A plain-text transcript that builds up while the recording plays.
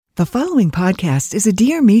The following podcast is a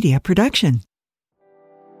Dear Media production.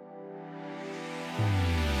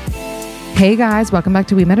 Hey guys, welcome back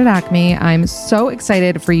to We Met at Acme. I'm so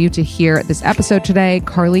excited for you to hear this episode today.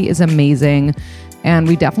 Carly is amazing. And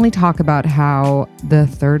we definitely talk about how the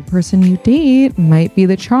third person you date might be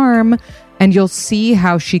the charm. And you'll see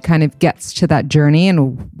how she kind of gets to that journey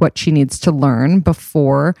and what she needs to learn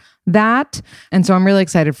before that. And so I'm really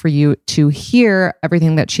excited for you to hear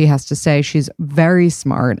everything that she has to say. She's very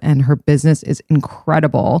smart and her business is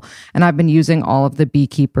incredible. And I've been using all of the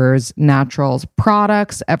Beekeeper's Naturals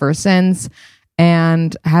products ever since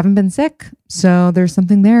and I haven't been sick. So there's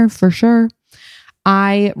something there for sure.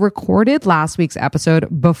 I recorded last week's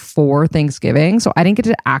episode before Thanksgiving, so I didn't get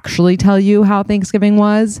to actually tell you how Thanksgiving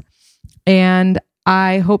was. And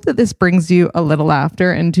I hope that this brings you a little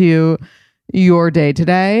laughter into your day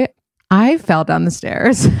today. I fell down the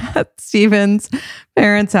stairs at Steven's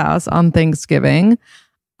parents' house on Thanksgiving.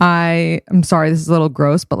 I'm sorry, this is a little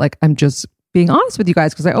gross, but I'm just being honest with you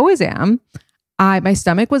guys because I always am. My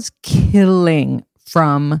stomach was killing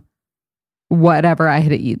from whatever I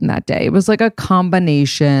had eaten that day. It was like a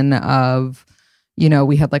combination of,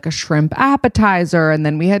 we had like a shrimp appetizer and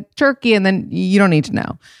then we had turkey and then you don't need to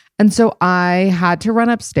know. And so I had to run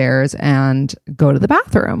upstairs and go to the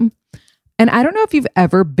bathroom. And I don't know if you've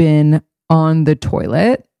ever been on the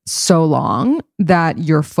toilet so long that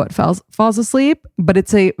your foot falls asleep, but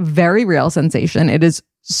it's a very real sensation. It is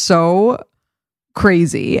so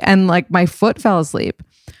crazy. And my foot fell asleep.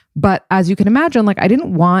 But as you can imagine, I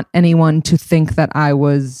didn't want anyone to think that I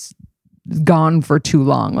was gone for too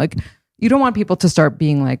long. You don't want people to start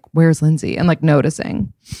being like, where's Lindsay? And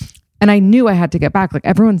noticing. And I knew I had to get back.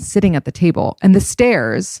 Everyone's sitting at the table and the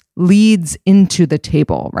stairs leads into the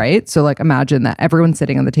table, right? So imagine that everyone's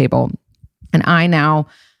sitting on the table and I now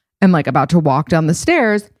am about to walk down the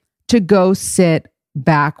stairs to go sit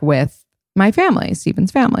back with my family,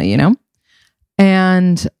 Steven's family,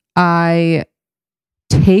 And I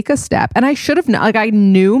take a step and I should have known, I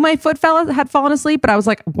knew my foot had fallen asleep, but I was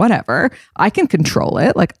like, whatever, I can control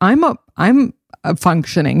it. I'm a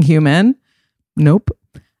functioning human. Nope.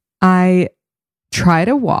 I try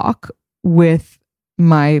to walk with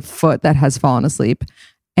my foot that has fallen asleep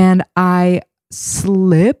and I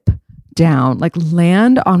slip down,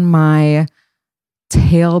 land on my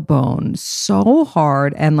tailbone so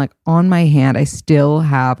hard and on my hand, I still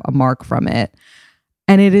have a mark from it.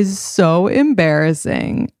 And it is so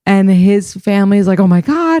embarrassing. And his family is like, oh my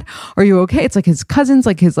God, are you okay? It's his cousins,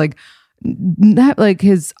 his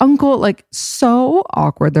uncle, so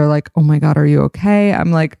awkward. They're like, oh my God, are you okay?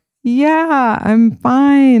 I'm like, yeah, I'm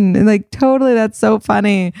fine. And totally, that's so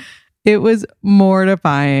funny. It was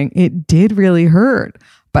mortifying. It did really hurt,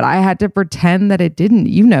 but I had to pretend that it didn't.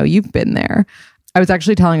 You've been there. I was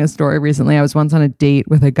actually telling a story recently. I was once on a date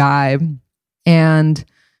with a guy and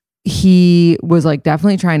he was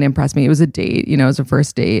definitely trying to impress me. It was a date, it was a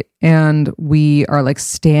first date. And we are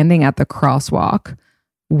standing at the crosswalk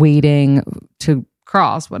waiting to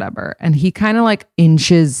cross whatever. And he kind of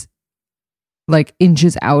inches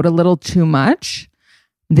out a little too much.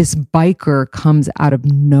 This biker comes out of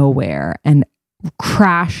nowhere and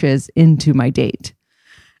crashes into my date.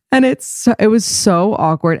 And it was so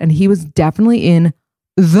awkward. And he was definitely in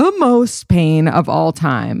the most pain of all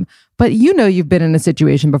time. But you've been in a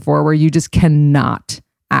situation before where you just cannot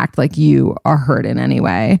act like you are hurt in any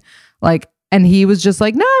way. And he was just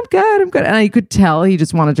like, no, I'm good. And I could tell he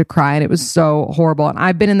just wanted to cry. And it was so horrible. And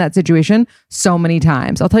I've been in that situation so many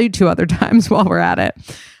times. I'll tell you 2 other times while we're at it.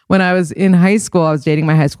 When I was in high school, I was dating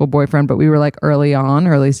my high school boyfriend, but we were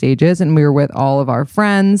early stages and we were with all of our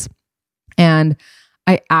friends. And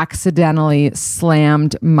I accidentally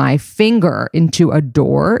slammed my finger into a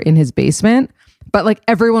door in his basement. But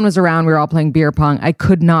everyone was around. We were all playing beer pong. I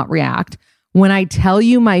could not react. When I tell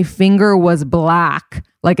you my finger was black,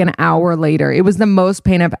 an hour later, it was the most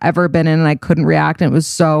pain I've ever been in and I couldn't react. And it was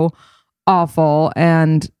so awful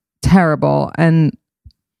and terrible. And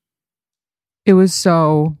it was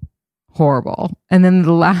so horrible. And then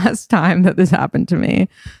the last time that this happened to me,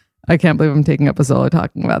 I can't believe I'm taking up a solo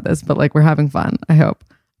talking about this, but we're having fun, I hope,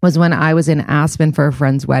 was when I was in Aspen for a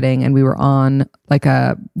friend's wedding and we were on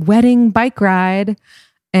a wedding bike ride.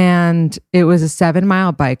 And it was a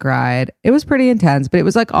 7-mile bike ride. It was pretty intense, but it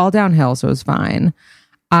was all downhill, so it was fine.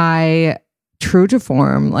 I, true to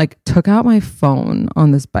form, took out my phone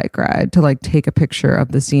on this bike ride to take a picture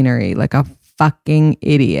of the scenery like a fucking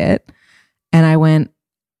idiot. And I went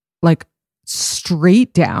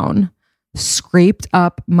straight down, scraped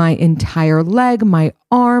up my entire leg, my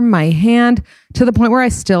arm, my hand, to the point where I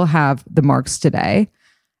still have the marks today.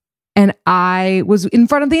 And I was in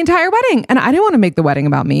front of the entire wedding and I didn't want to make the wedding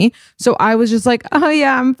about me. So I was just like, oh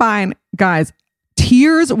yeah, I'm fine. Guys,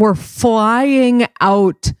 tears were flying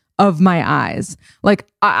out of my eyes. Like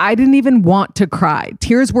I didn't even want to cry.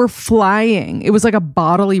 Tears were flying. It was like a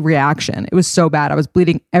bodily reaction. It was so bad. I was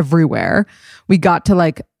bleeding everywhere. We got to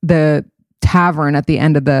like the tavern at the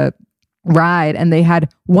end of the ride and they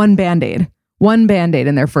had one Band-Aid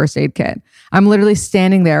in their first aid kit. I'm literally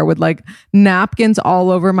standing there with like napkins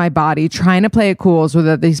all over my body, trying to play it cool so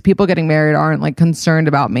that these people getting married aren't like concerned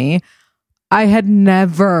about me. I had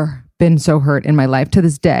never been so hurt in my life. To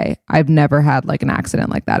this day, I've never had like an accident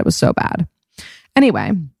like that. It was so bad.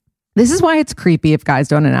 Anyway, this is why it's creepy if guys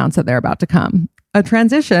don't announce that they're about to come. A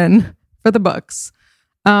transition for the books.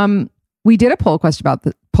 We did a poll question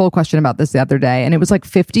about this the other day, and it was like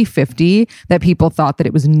 50-50 that people thought that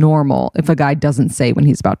it was normal if a guy doesn't say when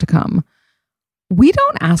he's about to come. We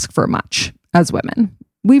don't ask for much as women.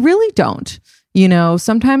 We really don't. You know,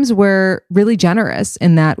 sometimes we're really generous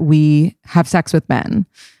in that we have sex with men.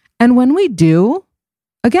 And when we do,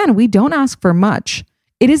 again, we don't ask for much.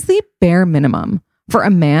 It is the bare minimum for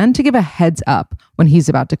a man to give a heads up when he's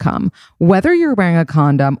about to come. Whether you're wearing a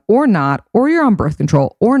condom or not, or you're on birth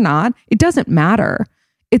control or not, it doesn't matter.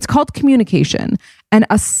 It's called communication. And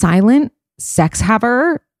a silent sex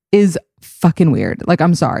haver is fucking weird. Like,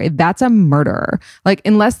 I'm sorry. That's a murderer. Like,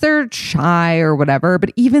 unless they're shy or whatever.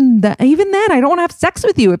 But even then, I don't want to have sex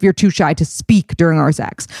with you if you're too shy to speak during our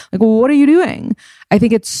sex. Like, what are you doing? I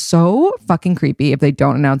think it's so fucking creepy if they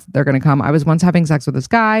don't announce that they're going to come. I was once having sex with this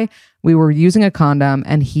guy. We were using a condom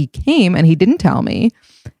and he came and he didn't tell me.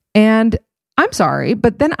 And I'm sorry,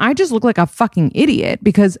 but then I just look like a fucking idiot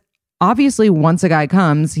because obviously once a guy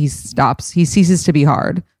comes, he ceases to be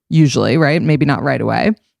hard, usually, right? Maybe not right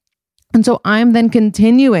away. And so I'm then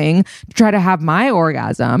continuing to try to have my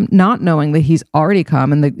orgasm, not knowing that he's already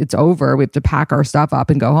come and it's over. We have to pack our stuff up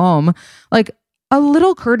and go home. Like, a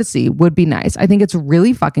little courtesy would be nice. I think it's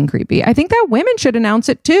really fucking creepy. I think that women should announce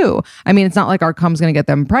it too. I mean, it's not like our cum's going to get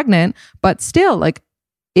them pregnant, but still, like,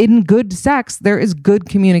 in good sex, there is good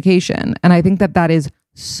communication. And I think that that is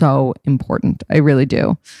so important. I really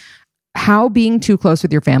do. How being too close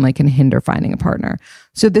with your family can hinder finding a partner.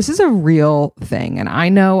 So this is a real thing. And I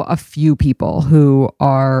know a few people who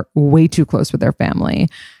are way too close with their family.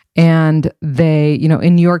 And they, you know,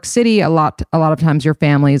 in New York City, a lot of times your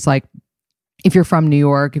family is like, if you're from New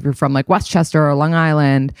York, if you're from like Westchester or Long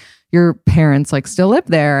Island, your parents like still live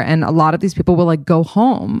there. And a lot of these people will like go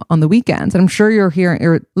home on the weekends. And I'm sure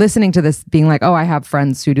you're listening to this being like, oh, I have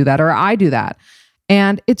friends who do that, or I do that.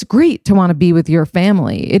 And it's great to want to be with your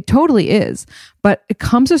family. It totally is. But it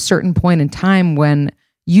comes a certain point in time when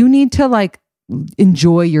you need to like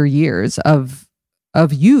enjoy your years of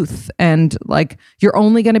youth. And like, you're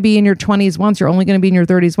only going to be in your 20s once, you're only going to be in your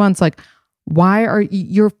 30s once. Like, why are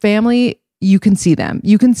your family, you can see them.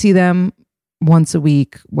 You can see them once a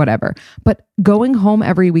week, whatever. But going home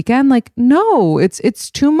every weekend, like, no, it's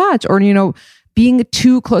too much. Or, you know, being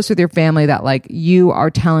too close with your family that like you are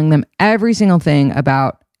telling them every single thing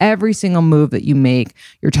about every single move that you make.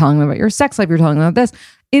 You're telling them about your sex life. You're telling them about this.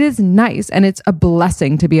 It is nice. And it's a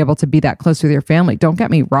blessing to be able to be that close with your family. Don't get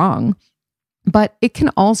me wrong. But it can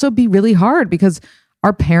also be really hard because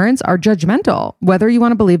our parents are judgmental, whether you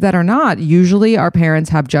want to believe that or not. Usually our parents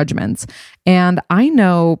have judgments. And I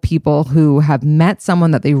know people who have met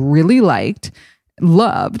someone that they really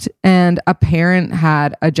loved, and a parent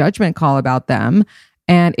had a judgment call about them,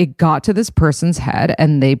 and it got to this person's head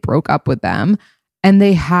and they broke up with them, and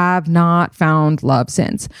they have not found love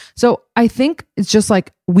since. So I think it's just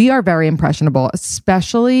like, we are very impressionable,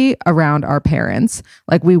 especially around our parents.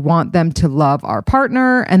 Like, we want them to love our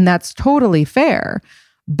partner, and that's totally fair.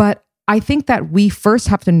 But I think that we first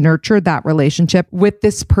have to nurture that relationship with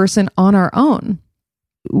this person on our own.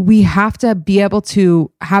 We have to be able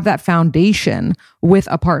to have that foundation with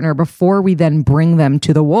a partner before we then bring them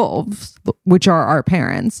to the wolves, which are our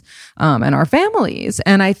parents and our families.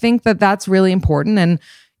 And I think that that's really important. And,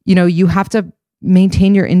 you know, you have to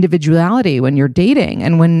maintain your individuality when you're dating,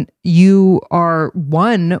 and when you are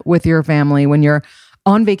one with your family, when you're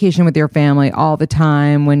on vacation with your family all the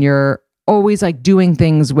time, when you're always like doing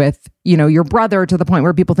things with, you know, your brother to the point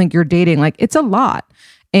where people think you're dating. Like, it's a lot.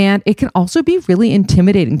 And it can also be really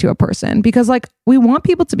intimidating to a person because, like, we want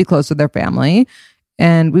people to be close with their family,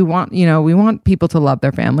 and we want people to love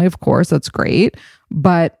their family. Of course, that's great.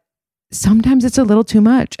 But sometimes it's a little too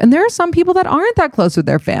much. And there are some people that aren't that close with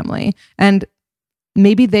their family. And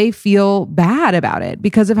maybe they feel bad about it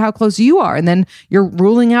because of how close you are. And then you're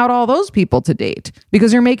ruling out all those people to date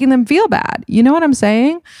because you're making them feel bad. You know what I'm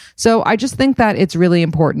saying? So I just think that it's really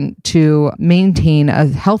important to maintain a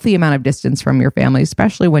healthy amount of distance from your family,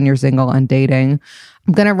 especially when you're single and dating.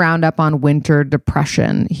 I'm going to round up on winter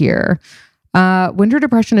depression here. Winter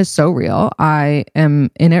depression is so real. I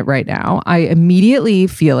am in it right now. I immediately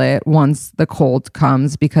feel it once the cold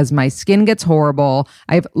comes because my skin gets horrible.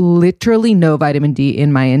 I have literally no vitamin D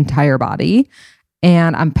in my entire body,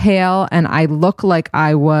 and I'm pale, and I look like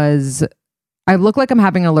I'm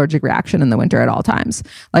having an allergic reaction in the winter at all times.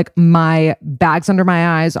 Like my bags under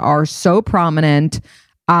my eyes are so prominent.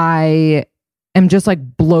 I am just like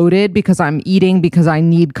bloated because I'm eating because I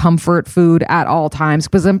need comfort food at all times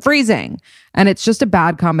because I'm freezing. And it's just a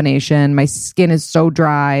bad combination. My skin is so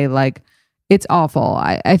dry. Like it's awful.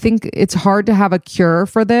 I think it's hard to have a cure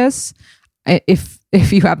for this. If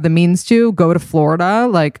you have the means to go to Florida,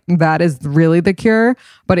 like that is really the cure.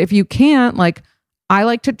 But if you can't, like I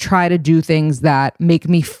like to try to do things that make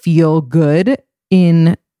me feel good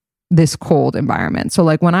in this cold environment. So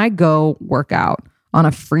like when I go work out on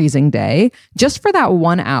a freezing day, just for that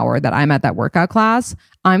 1 hour that I'm at that workout class,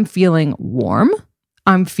 I'm feeling warm.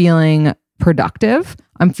 I'm feeling productive.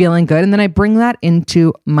 I'm feeling good. And then I bring that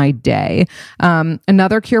into my day.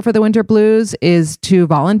 Another cure for the winter blues is to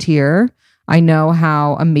volunteer. I know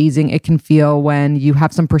how amazing it can feel when you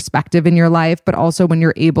have some perspective in your life, but also when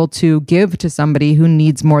you're able to give to somebody who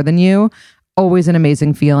needs more than you. Always an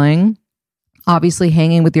amazing feeling. Obviously,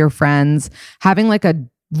 hanging with your friends, having like a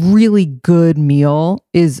really good meal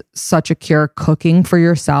is such a cure. Cooking for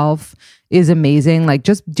yourself is amazing. Like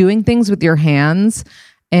just doing things with your hands.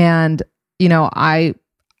 And, you know,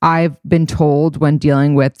 I've been told when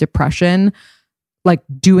dealing with depression, like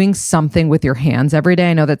doing something with your hands every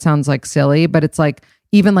day. I know that sounds like silly, but it's like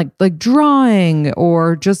even like drawing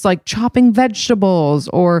or just like chopping vegetables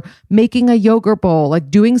or making a yogurt bowl, like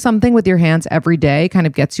doing something with your hands every day kind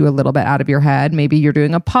of gets you a little bit out of your head. Maybe you're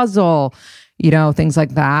doing a puzzle, you know, things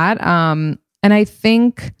like that. And I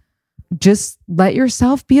think just let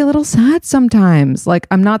yourself be a little sad sometimes. Like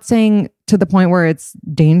I'm not saying to the point where it's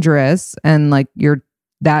dangerous and like you're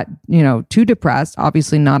that, you know, too depressed,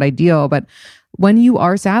 obviously not ideal, but when you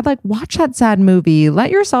are sad, like watch that sad movie, let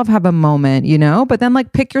yourself have a moment, you know, but then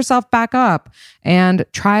like pick yourself back up and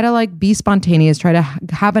try to like be spontaneous, try to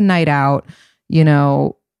have a night out, you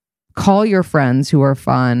know, call your friends who are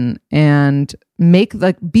fun and make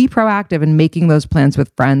like be proactive in making those plans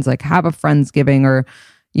with friends, like have a Friendsgiving or,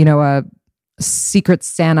 you know, a secret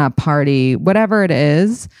Santa party, whatever it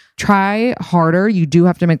is. Try harder. You do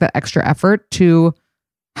have to make that extra effort to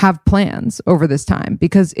have plans over this time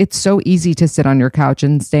because it's so easy to sit on your couch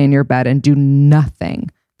and stay in your bed and do nothing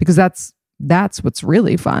because that's what's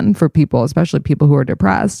really fun for people, especially people who are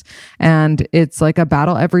depressed. And it's like a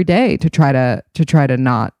battle every day to try to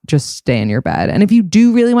not just stay in your bed. And if you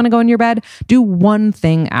do really want to go in your bed, do one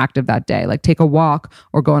thing active that day, like take a walk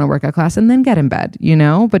or go on a workout class and then get in bed, you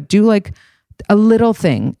know, but do like a little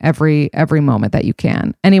thing every moment that you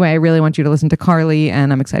can. Anyway, I really want you to listen to Carly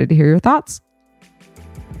and I'm excited to hear your thoughts.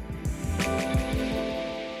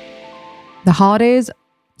 The holidays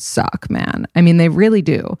suck, man. I mean, they really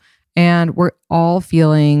do. And we're all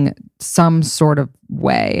feeling some sort of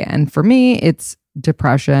way. And for me, it's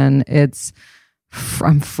depression.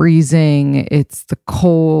 I'm freezing. It's the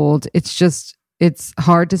cold. It's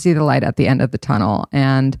hard to see the light at the end of the tunnel.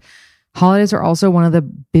 And holidays are also one of the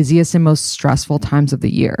busiest and most stressful times of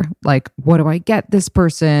the year. Like, what do I get this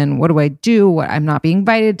person? What do I do? I'm not being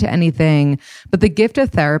invited to anything. But the gift of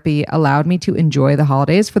therapy allowed me to enjoy the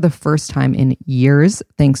holidays for the first time in years,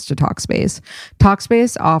 thanks to Talkspace.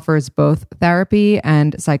 Talkspace offers both therapy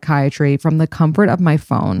and psychiatry from the comfort of my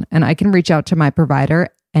phone, and I can reach out to my provider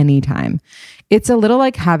anytime. It's a little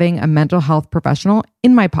like having a mental health professional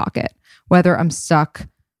in my pocket, whether I'm stuck,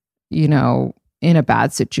 you know, in a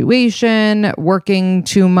bad situation, working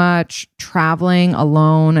too much, traveling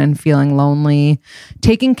alone and feeling lonely.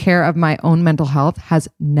 Taking care of my own mental health has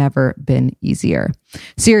never been easier.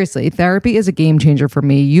 Seriously, therapy is a game changer for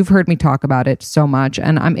me. You've heard me talk about it so much,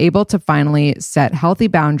 and I'm able to finally set healthy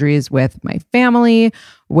boundaries with my family,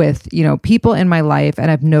 with, you know, people in my life, and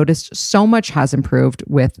I've noticed so much has improved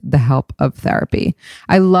with the help of therapy.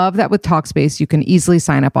 I love that with Talkspace, you can easily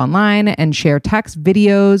sign up online and share text,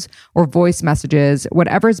 videos, or voice messages,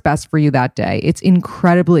 whatever is best for you that day. It's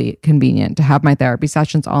incredibly convenient to have my therapy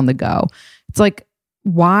sessions on the go. It's like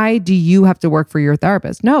why do you have to work for your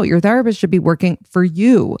therapist? No, your therapist should be working for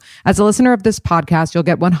you. As a listener of this podcast, you'll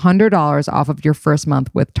get $100 off of your first month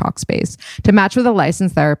with Talkspace. To match with a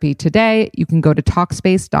licensed therapy today, you can go to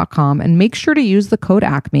Talkspace.com and make sure to use the code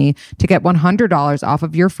ACME to get $100 off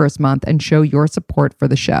of your first month and show your support for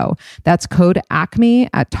the show. That's code ACME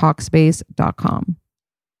at Talkspace.com.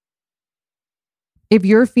 If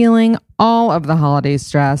you're feeling all of the holiday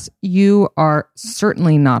stress, you are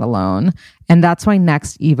certainly not alone. And that's why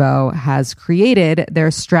Next Evo has created their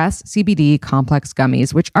Stress CBD Complex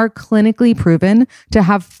Gummies, which are clinically proven to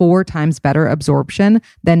have 4 times better absorption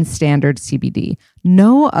than standard CBD.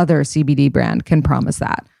 No other CBD brand can promise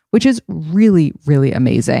that, which is really, really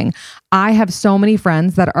amazing. I have so many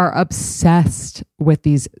friends that are obsessed with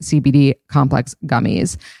these CBD Complex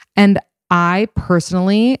Gummies. And I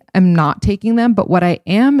personally am not taking them, but what I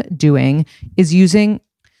am doing is using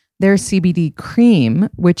their CBD cream,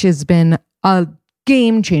 which has been a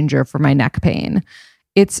game changer for my neck pain.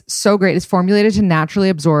 It's so great. It's formulated to naturally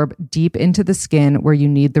absorb deep into the skin where you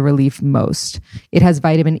need the relief most. It has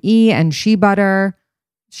vitamin E and shea butter.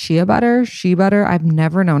 I've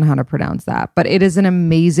never known how to pronounce that, but it is an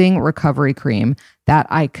amazing recovery cream that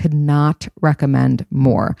I could not recommend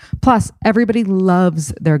more. Plus, everybody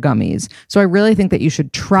loves their gummies. So I really think that you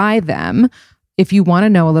should try them if you want to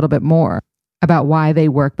know a little bit more about why they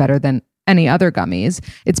work better than any other gummies.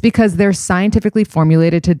 It's because they're scientifically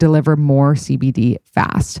formulated to deliver more CBD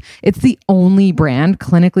fast. It's the only brand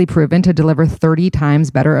clinically proven to deliver 30 times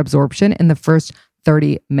better absorption in the first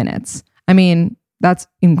 30 minutes. I mean, that's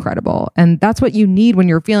incredible. And that's what you need when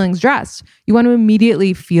you're feeling stressed. You want to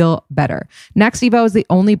immediately feel better. Next Evo is the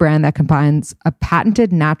only brand that combines a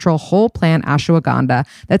patented natural whole plant ashwagandha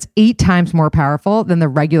that's 8 times more powerful than the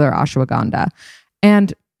regular ashwagandha.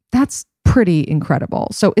 And that's pretty incredible.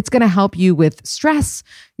 So it's going to help you with stress.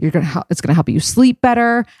 It's going to help you sleep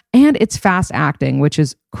better. And it's fast acting, which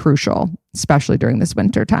is crucial, especially during this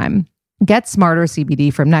winter time. Get smarter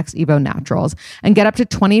CBD from Next Evo Naturals and get up to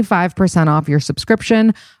 25% off your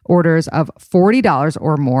subscription orders of $40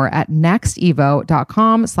 or more at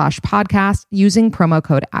nextevo.com/podcast using promo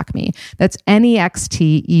code ACME. That's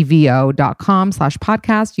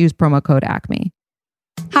nextevo.com/podcast. Use promo code ACME.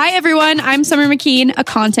 Hi, everyone. I'm Summer McKean, a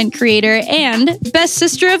content creator and Best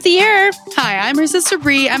Sister of the Year. Hi, I'm her sister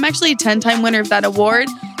Bree. I'm actually a 10-time winner of that award.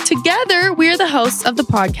 Together, we're the hosts of the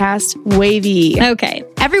podcast Wavy. Okay.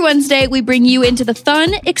 Every Wednesday, we bring you into the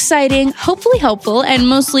fun, exciting, hopefully helpful, and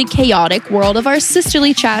mostly chaotic world of our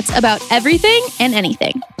sisterly chats about everything and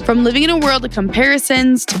anything. From living in a world of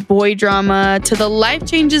comparisons to boy drama to the life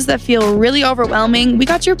changes that feel really overwhelming, we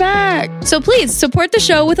got your back. So please support the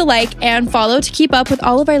show with a like and follow to keep up with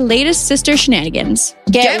all of our latest sister shenanigans.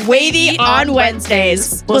 Get wavy on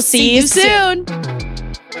Wednesdays. We'll see you soon.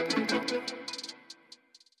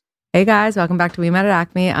 Hey guys, welcome back to We Met at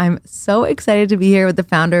Acme. I'm so excited to be here with the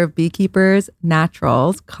founder of Beekeepers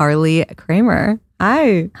Naturals, Carly Kremer.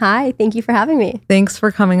 Hi. Hi, thank you for having me. Thanks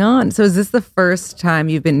for coming on. So is this the first time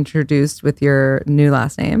you've been introduced with your new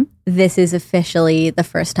last name? This is officially the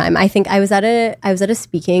first time. I think I was at a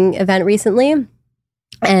speaking event recently,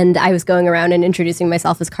 and I was going around and introducing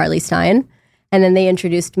myself as Carly Stein, and then they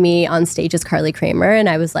introduced me on stage as Carly Kremer, and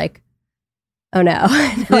I was like, oh no.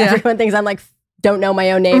 Everyone thinks I'm like, don't know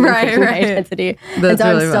my own name and my identity. And so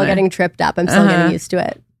really I'm still getting tripped up. I'm still getting used to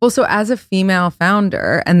it. Well, so as a female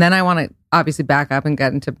founder, and then I want to obviously back up and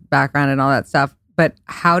get into background and all that stuff, but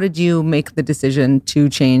how did you make the decision to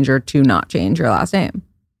change or to not change your last name?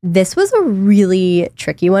 This was a really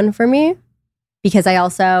tricky one for me because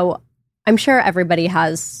I'm sure everybody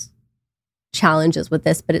has challenges with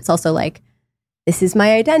this, but it's also like, this is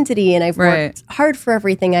my identity and I've worked hard for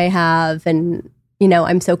everything I have, and you know,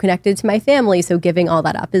 I'm so connected to my family. So giving all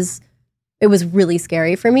that up it was really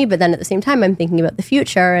scary for me. But then at the same time, I'm thinking about the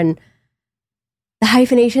future, and the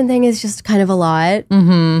hyphenation thing is just kind of a lot.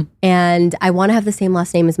 Mm-hmm. And I want to have the same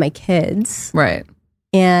last name as my kids. Right.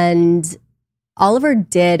 And Oliver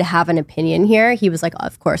did have an opinion here. He was like,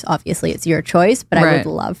 of course, obviously it's your choice, but I would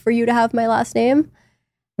love for you to have my last name,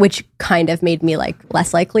 which kind of made me like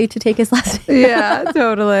less likely to take his last name. Yeah,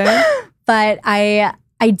 totally. But I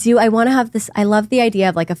want to have this. I love the idea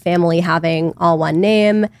of like a family having all one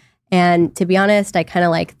name. And to be honest, I kind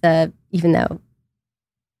of like even though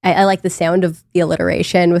I like the sound of the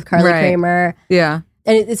alliteration with Carly Kremer. Yeah.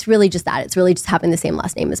 And it's really just that. It's really just having the same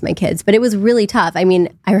last name as my kids. But it was really tough. I mean,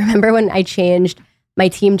 I remember when my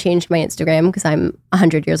team changed my Instagram because I'm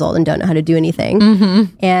 100 years old and don't know how to do anything.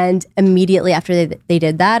 Mm-hmm. And immediately after they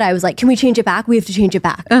did that, I was like, can we change it back? We have to change it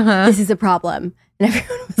back. Uh-huh. This is a problem. And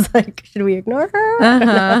everyone was like, should we ignore her?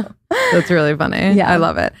 Uh-huh. That's really funny. Yeah. I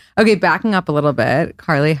love it. Okay, backing up a little bit.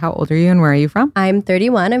 Carly, how old are you and where are you from? I'm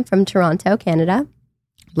 31. I'm from Toronto, Canada.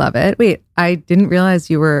 Love it. Wait, I didn't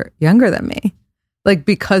realize you were younger than me. Like,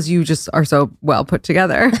 because you just are so well put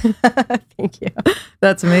together. Thank you.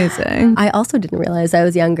 That's amazing. I also didn't realize I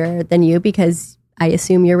was younger than you because I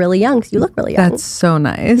assume you're really young because you look really young. That's so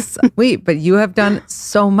nice. Wait, but you have done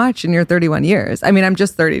so much in your 31 years. I mean, I'm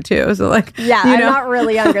just 32. So like, yeah, you I'm know, not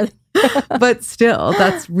really younger. but still,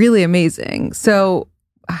 that's really amazing. So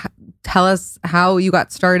tell us how you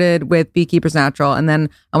got started with Beekeepers Natural. And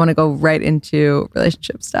then I want to go right into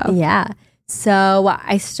relationship stuff. Yeah. So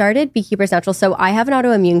I started Beekeepers Natural. So I have an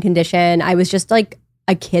autoimmune condition. I was just like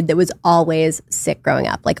a kid that was always sick growing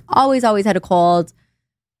up. Like always had a cold.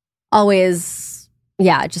 Always,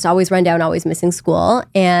 just always run down, always missing school.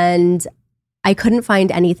 And I couldn't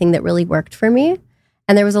find anything that really worked for me.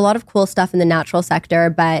 And there was a lot of cool stuff in the natural sector,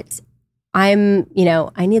 but I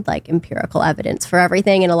need like empirical evidence for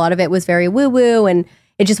everything. And a lot of it was very woo-woo and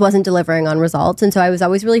it just wasn't delivering on results. And so I was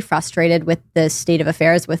always really frustrated with the state of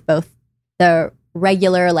affairs with both the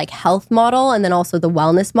regular like health model and then also the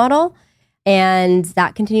wellness model. And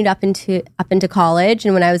that continued up into college.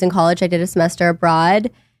 And when I was in college, I did a semester abroad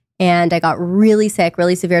and I got really sick,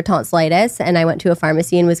 really severe tonsillitis. And I went to a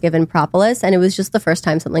pharmacy and was given propolis. And it was just the first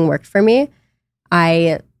time something worked for me.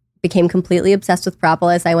 I became completely obsessed with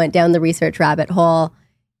propolis. I went down the research rabbit hole.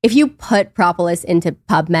 If you put propolis into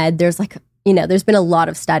PubMed, there's been a lot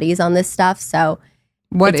of studies on this stuff. So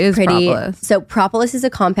what is propolis? So propolis is a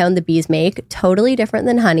compound the bees make, totally different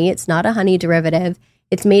than honey. It's not a honey derivative.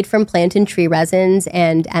 It's made from plant and tree resins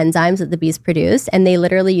and enzymes that the bees produce, and they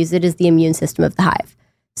literally use it as the immune system of the hive.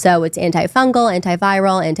 So it's antifungal,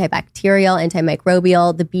 antiviral, antibacterial,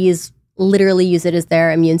 antimicrobial. The bees literally use it as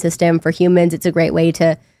their immune system. For humans, it's a great way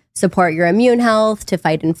to support your immune health, to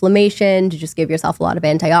fight inflammation, to just give yourself a lot of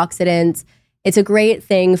antioxidants. It's a great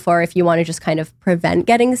thing for if you want to just kind of prevent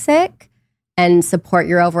getting sick and support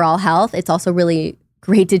your overall health. It's also really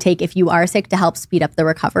great to take if you are sick to help speed up the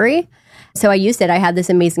recovery. So I used it. I had this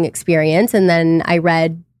amazing experience. And then I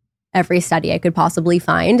read every study I could possibly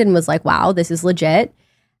find and was like, wow, this is legit.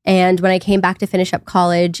 And when I came back to finish up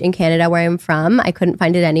college in Canada, where I'm from, I couldn't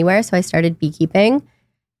find it anywhere. So I started beekeeping.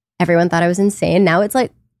 Everyone thought I was insane. Now it's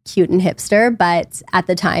like cute and hipster. But at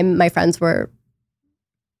the time, my friends were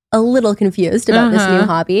a little confused about this new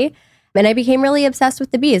hobby. And I became really obsessed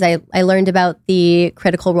with the bees. I learned about the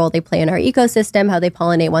critical role they play in our ecosystem, how they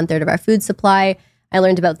pollinate 1/3 of our food supply. I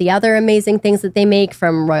learned about the other amazing things that they make,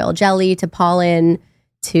 from royal jelly to pollen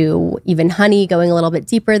to even honey, going a little bit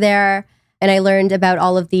deeper there. And I learned about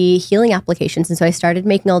all of the healing applications. And so I started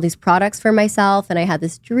making all these products for myself. And I had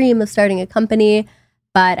this dream of starting a company,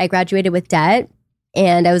 but I graduated with debt.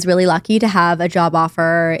 And I was really lucky to have a job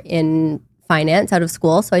offer in finance out of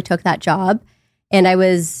school. So I took that job and I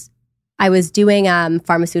was doing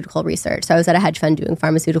pharmaceutical research. So I was at a hedge fund doing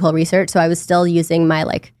pharmaceutical research. So I was still using my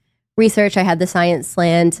research. I had the science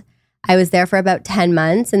slant. I was there for about 10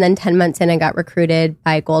 months. And then 10 months in, I got recruited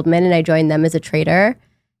by Goldman and I joined them as a trader.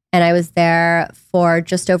 And I was there for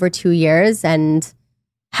just over 2 years and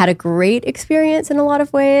had a great experience in a lot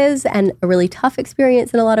of ways and a really tough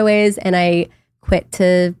experience in a lot of ways. And I quit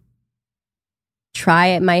to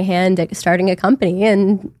try my hand at starting a company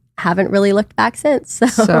and haven't really looked back since.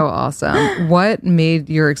 So awesome. What made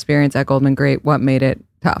your experience at Goldman great? What made it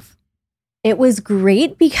tough? It was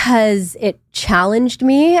great because it challenged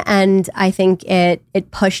me, and I think it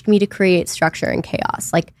pushed me to create structure and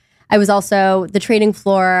chaos. I was also, the trading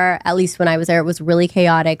floor, at least when I was there, it was really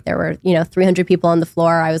chaotic. There were, 300 people on the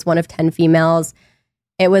floor. I was one of 10 females.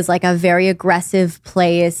 It was like a very aggressive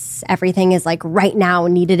place. Everything is like right now,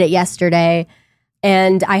 needed it yesterday.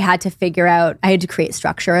 And I had to create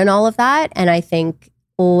structure in all of that. And I think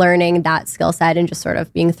learning that skill set and just sort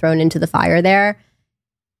of being thrown into the fire there,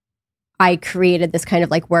 I created this kind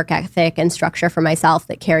of work ethic and structure for myself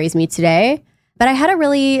that carries me today. But I had a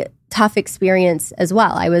really tough experience as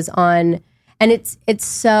well. I was on, and it's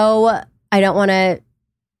so, I don't want to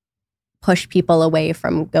push people away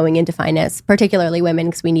from going into finance, particularly women,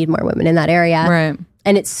 because we need more women in that area. Right.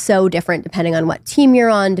 And it's so different depending on what team you're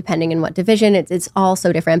on, depending on what division. It's all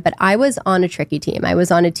so different. But I was on a tricky team. I was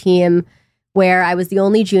on a team where I was the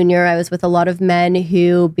only junior. I was with a lot of men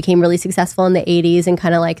who became really successful in the 80s and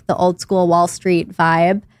kind of like the old school Wall Street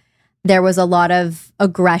vibe. There was a lot of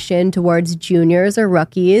aggression towards juniors or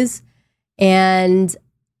rookies. And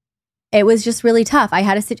it was just really tough. I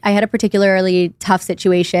had a particularly tough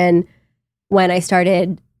situation when I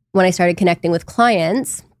started connecting with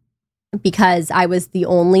clients, because I was the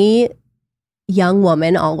only young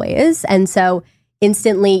woman always. And so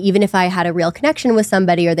instantly, even if I had a real connection with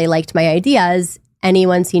somebody or they liked my ideas,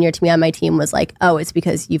 anyone senior to me on my team was like, oh, it's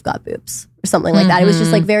because you've got boobs or something like that. It was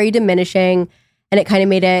just like very diminishing, and it kind of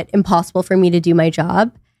made it impossible for me to do my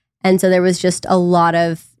job. And so there was just a lot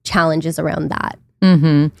of challenges around that.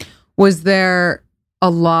 Was there a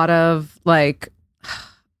lot of like,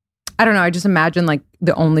 I don't know, I just imagine like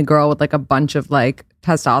the only girl with like a bunch of like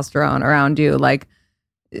testosterone around you, like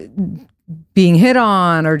being hit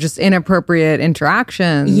on or just inappropriate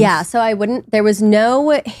interactions. Yeah, so there was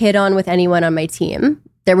no hit on with anyone on my team.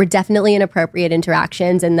 There were definitely inappropriate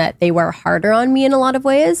interactions, and that they were harder on me in a lot of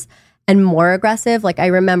ways and more aggressive. Like I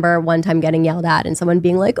remember one time getting yelled at and someone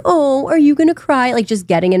being like, oh, are you gonna cry? Like just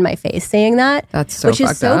getting in my face saying that. That's so which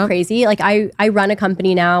is so up. crazy. Like I run a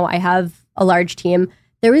company now. I have a large team.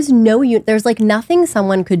 There is there's like nothing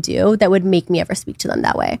someone could do that would make me ever speak to them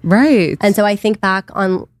that way. Right. And so I think back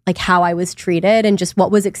on like how I was treated and just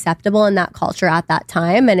what was acceptable in that culture at that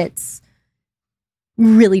time. And it's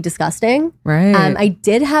really disgusting. Right. I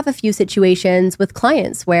did have a few situations with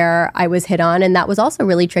clients where I was hit on, and that was also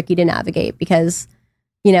really tricky to navigate because,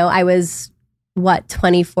 you know, I was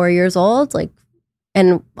 24 years old, like,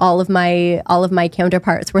 and all of my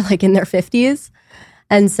counterparts were like in their 50s.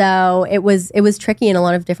 And so it was tricky in a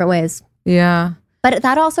lot of different ways. Yeah. But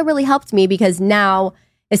that also really helped me because now,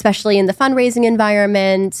 especially in the fundraising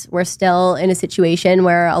environment, we're still in a situation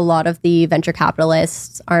where a lot of the venture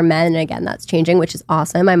capitalists are men. And again, that's changing, which is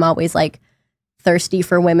awesome. I'm always like thirsty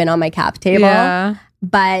for women on my cap table. Yeah.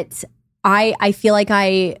 But I feel like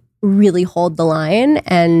I really hold the line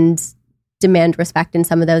and demand respect in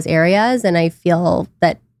some of those areas. And I feel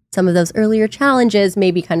that some of those earlier challenges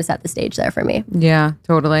maybe kind of set the stage there for me. Yeah,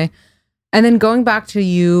 totally. And then going back to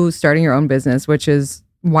you starting your own business, which is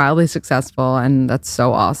wildly successful, and that's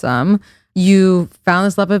so awesome. You found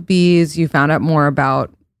this love of bees. You found out more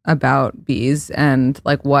about bees and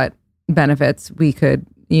like what benefits we could,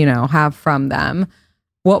 you know, have from them.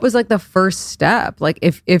 What was like the first step? Like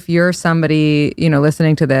if you're somebody, you know,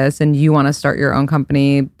 listening to this and you want to start your own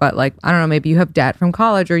company, but like, I don't know, maybe you have debt from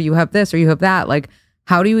college or you have this or you have that, like,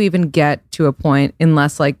 how do you even get to a point,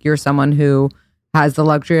 unless like you're someone who has the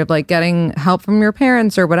luxury of like getting help from your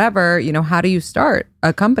parents or whatever, you know, how do you start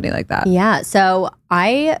a company like that? Yeah. So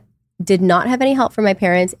I did not have any help from my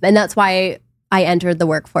parents. And that's why I entered the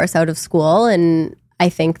workforce out of school. And I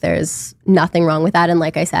think there's nothing wrong with that. And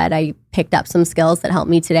like I said, I picked up some skills that helped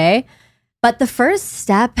me today. But the first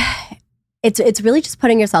step, it's really just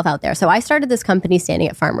putting yourself out there. So I started this company standing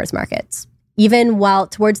at farmers markets. Even while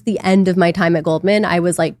towards the end of my time at Goldman, I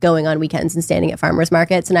was like going on weekends and standing at farmers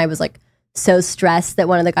markets. And I was like so stressed that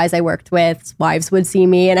one of the guys I worked with, wives would see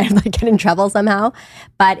me and I'd like get in trouble somehow.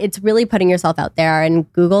 But it's really putting yourself out there,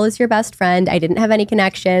 and Google is your best friend. I didn't have any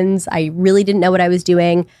connections. I really didn't know what I was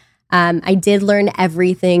doing. I did learn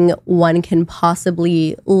everything one can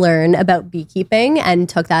possibly learn about beekeeping and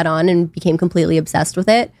took that on and became completely obsessed with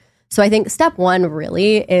it. So I think step one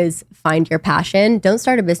really is find your passion. Don't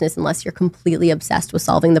start a business unless you're completely obsessed with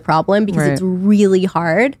solving the problem, because it's really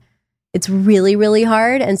hard. It's really, really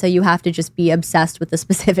hard. And so you have to just be obsessed with the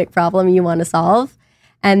specific problem you want to solve.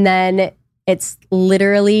 And then it's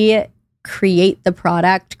literally create the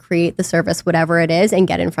product, create the service, whatever it is, and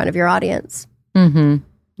get in front of your audience. Mm-hmm.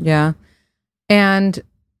 Yeah. And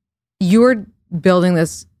you're building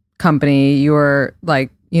this company, you're like,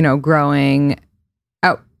 you know, growing.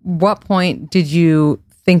 At what point did you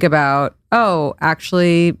think about, oh,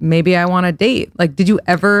 actually, maybe I want to date? Like, did you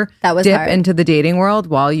ever dip into the dating world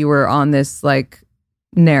while you were on this like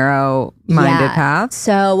narrow-minded path?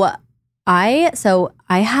 So I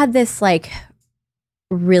had this like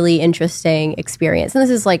really interesting experience. And this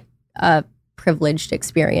is like a privileged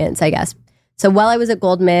experience, I guess. So while I was at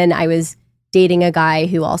Goldman, I was dating a guy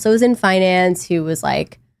who also was in finance, who was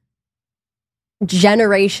like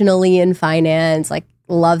generationally in finance, like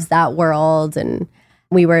loves that world. And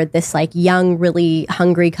we were this like young, really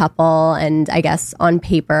hungry couple, and I guess on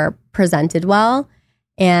paper presented well.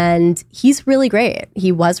 And he's really great.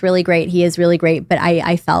 He was really great. He is really great. But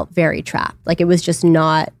I felt very trapped. Like it was just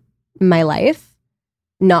not my life,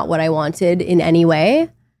 not what I wanted in any way.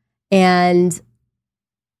 And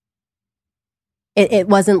it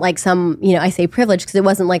wasn't like some, you know, I say privilege because it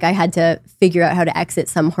wasn't like I had to figure out how to exit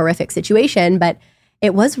some horrific situation, but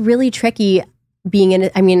it was really tricky being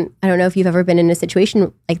in, I mean, I don't know if you've ever been in a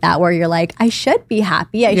situation like that where you're like, I should be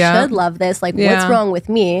happy. I should love this. Like, what's wrong with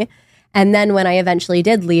me? And then when I eventually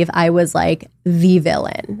did leave, I was like the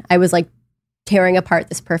villain. I was like tearing apart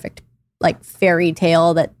this perfect like fairy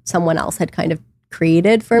tale that someone else had kind of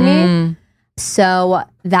created for me. So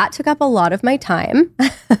that took up a lot of my time.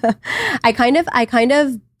 I kind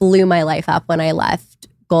of blew my life up when I left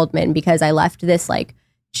Goldman, because I left this like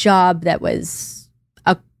job that was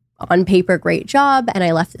a on paper great job, and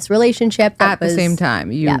I left this relationship that At the same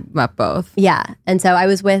time, you left both. Yeah. And so I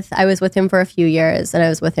was with him for a few years, and I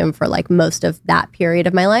was with him for like most of that period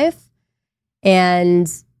of my life.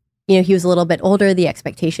 And, you know, he was a little bit older. The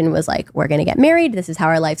expectation was like, we're going to get married. This is how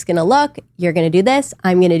our life's going to look. You're going to do this.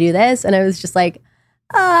 I'm going to do this. And I was just like,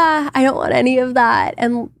 I don't want any of that.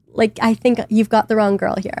 And like, I think you've got the wrong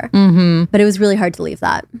girl here. Mm-hmm. But it was really hard to leave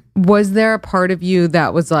that. Was there a part of you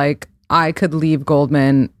that was like, I could leave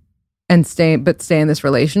Goldman and stay in this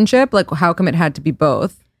relationship? Like, how come it had to be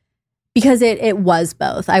both? Because it was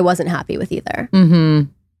both. I wasn't happy with either.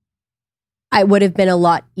 Mm-hmm. I would have been a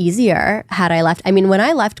lot easier had I left. I mean, when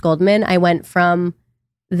I left Goldman, I went from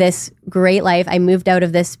this great life. I moved out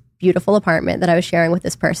of this beautiful apartment that I was sharing with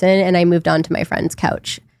this person, and I moved on to my friend's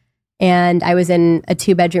couch. And I was in a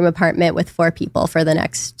 2-bedroom apartment with 4 people for the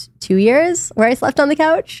next 2 years, where I slept on the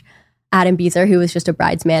couch. Adam Beezer, who was just a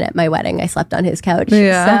bridesman at my wedding, I slept on his couch.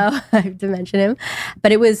 Yeah. So I have to mention him.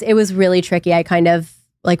 But it was really tricky. I kind of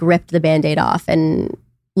like ripped the Band-Aid off and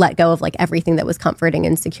let go of like everything that was comforting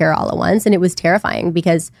and secure all at once. And it was terrifying,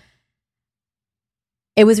 because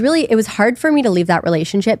it was hard for me to leave that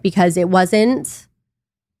relationship, because it wasn't,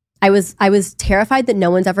 I was terrified that no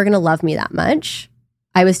one's ever going to love me that much.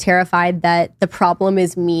 I was terrified that the problem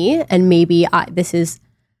is me, and maybe this is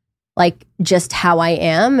like just how I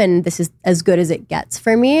am, and this is as good as it gets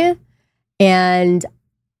for me. And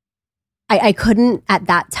I couldn't, at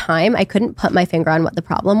that time, I couldn't put my finger on what the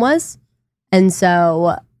problem was. And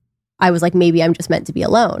so I was like, maybe I'm just meant to be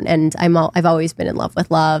alone. And I've always been in love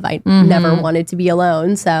with love. I never wanted to be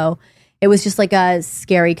alone. So it was just like a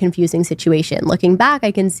scary, confusing situation. Looking back,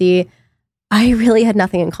 I can see I really had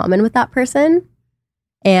nothing in common with that person.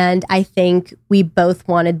 And I think we both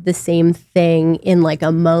wanted the same thing in like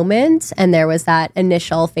a moment. And there was that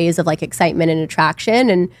initial phase of like excitement and attraction.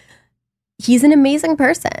 And he's an amazing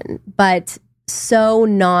person, but so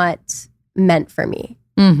not meant for me.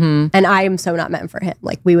 Mm-hmm. And I am so not meant for him.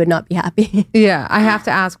 Like, we would not be happy. Yeah. I have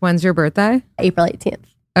to ask, when's your birthday? April 18th.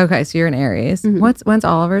 Okay. So you're an Aries. Mm-hmm. When's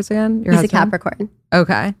Oliver's again? Your He's husband? a Capricorn.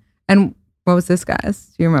 Okay. And what was this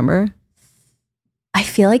guy's? Do you remember? I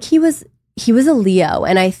feel like he was a Leo.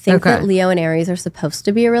 And I think that Leo and Aries are supposed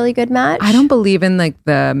to be a really good match. I don't believe in like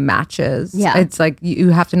the matches. Yeah. It's like you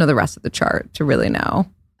have to know the rest of the chart to really know.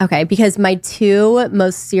 Okay. Because my 2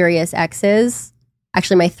 most serious exes,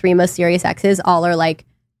 actually my 3 most serious exes, all are like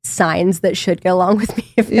signs that should get along with me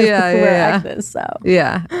if they were exes. So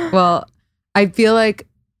yeah. Well, I feel like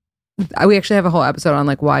we actually have a whole episode on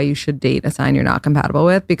like why you should date a sign you're not compatible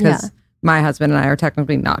with, because my husband and I are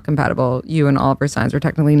technically not compatible. You and all of our signs are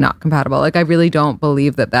technically not compatible. Like, I really don't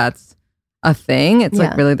believe that that's a thing. It's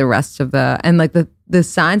like really the rest of and like the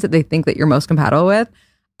signs that they think that you're most compatible with,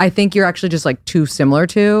 I think you're actually just like too similar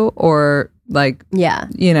to, or like,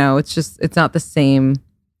 you know, it's not the same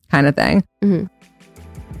kind of thing. Mm-hmm.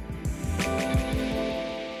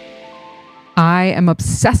 I am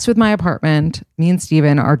obsessed with my apartment. Me and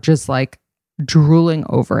Steven are just like drooling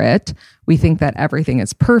over it. We think that everything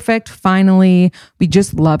is perfect. Finally, we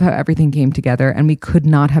just love how everything came together, and we could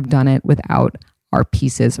not have done it without our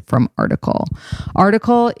pieces from Article.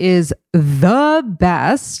 Article is the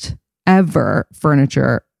best ever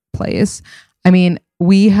furniture place. I mean,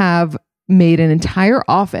 we have made an entire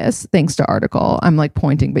office thanks to Article. I'm like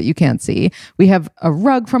pointing, but you can't see. We have a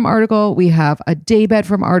rug from Article. We have a daybed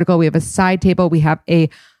from Article. We have a side table. We have a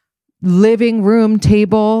living room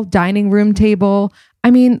table, dining room table.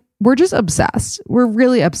 I mean, we're just obsessed. We're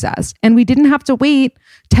really obsessed. And we didn't have to wait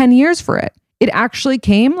 10 years for it. It actually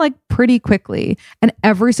came like pretty quickly. And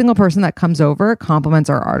every single person that comes over compliments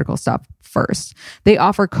our Article stuff first. They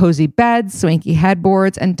offer cozy beds, swanky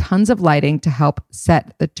headboards, and tons of lighting to help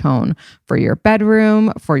set the tone for your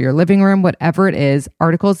bedroom, for your living room, whatever it is.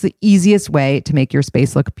 Article is the easiest way to make your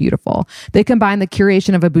space look beautiful. They combine the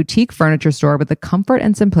curation of a boutique furniture store with the comfort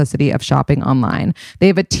and simplicity of shopping online. They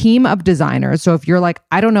have a team of designers. So if you're like,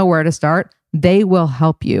 I don't know where to start, they will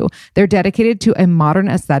help you. They're dedicated to a modern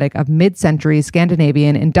aesthetic of mid-century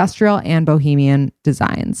Scandinavian, industrial, and bohemian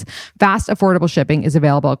designs. Fast, affordable shipping is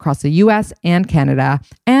available across the US and Canada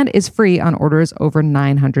and is free on orders over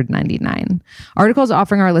 $999. Article is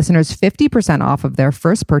offering our listeners 50% off of their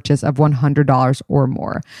first purchase of $100 or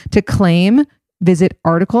more. To claim, visit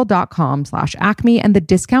article.com/acme and the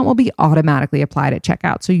discount will be automatically applied at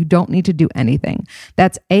checkout, so you don't need to do anything.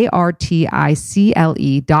 That's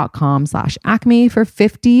article.com/acme for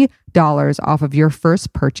 50% off of your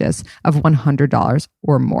first purchase of $100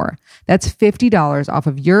 or more. That's $50 off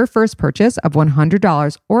of your first purchase of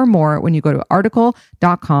 $100 or more when you go to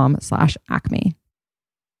article.com/acme.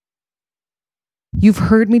 You've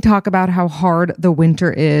heard me talk about how hard the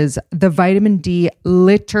winter is. The vitamin D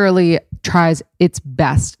literally tries its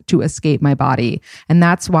best to escape my body. And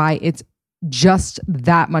that's why it's just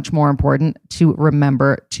that much more important to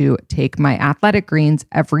remember to take my athletic greens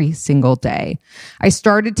every single day. I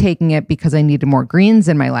started taking it because I needed more greens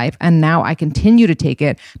in my life, and now I continue to take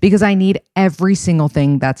it because I need every single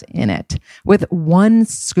thing that's in it. With one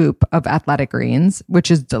scoop of athletic greens, which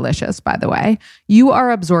is delicious, by the way, you are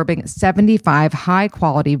absorbing 75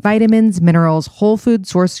 high-quality vitamins, minerals, whole food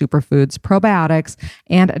source superfoods, probiotics,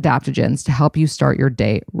 and adaptogens to help you start your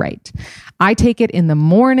day right. I take it in the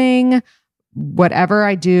morning. Whatever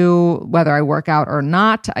I do, whether I work out or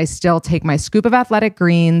not, I still take my scoop of athletic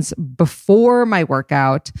greens before my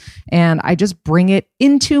workout, and I just bring it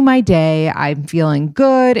into my day. I'm feeling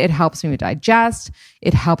good. It helps me digest.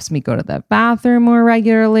 It helps me go to the bathroom more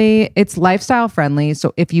regularly. It's lifestyle friendly.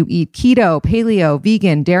 So if you eat keto, paleo,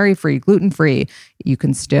 vegan, dairy-free, gluten-free, you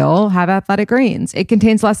can still have athletic greens. It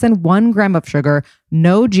contains less than 1 gram of sugar,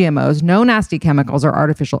 no GMOs, no nasty chemicals or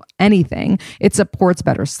artificial anything. It supports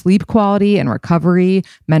better sleep quality and recovery,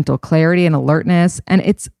 mental clarity and alertness, and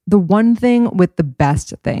it's the one thing with the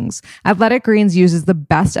best things. Athletic Greens uses the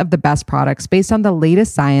best of the best products based on the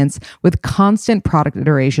latest science with constant product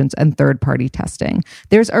iterations and third-party testing.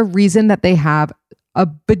 There's a reason that they have a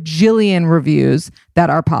bajillion reviews that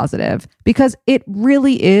are positive because it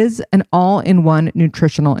really is an all-in-one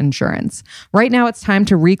nutritional insurance. Right now, it's time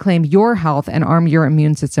to reclaim your health and arm your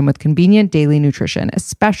immune system with convenient daily nutrition,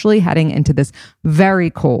 especially heading into this very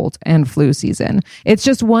cold and flu season. It's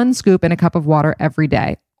just one scoop in a cup of water every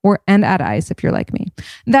day. And add ice if you're like me.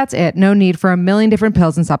 That's it. No need for a million different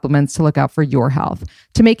pills and supplements to look out for your health.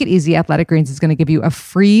 To make it easy, Athletic Greens is going to give you a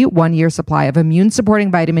free 1-year supply of immune-supporting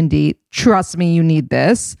vitamin D. Trust me, you need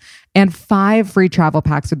this. And 5 free travel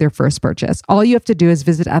packs with your first purchase. All you have to do is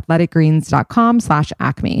visit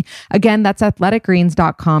athleticgreens.com/acme. Again, that's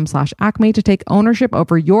athleticgreens.com/acme to take ownership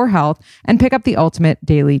over your health and pick up the ultimate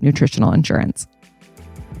daily nutritional insurance.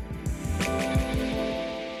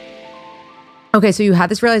 Okay, so you had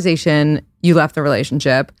this realization, you left the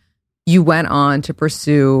relationship, you went on to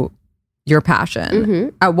pursue your passion. Mm-hmm.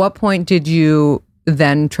 At what point did you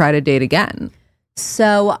then try to date again?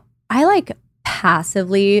 So I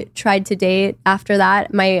passively tried to date after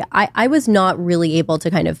that. I was not really able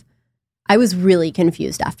to I was really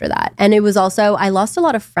confused after that. And it was also, I lost a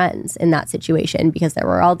lot of friends in that situation because there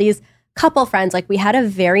were all these couple friends. We had a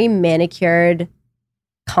very manicured,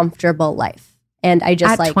 comfortable life. And I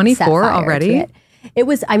just at 24 already? It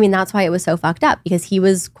was, that's why it was so fucked up because he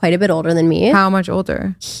was quite a bit older than me. How much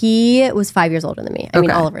older? He was 5 years older than me.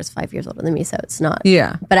 Oliver's 5 years older than me, so it's not.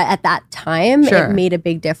 Yeah. But at that time, It made a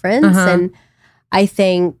big difference. Uh-huh. And I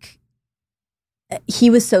think he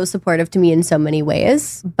was so supportive to me in so many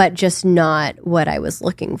ways, but just not what I was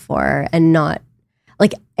looking for and not.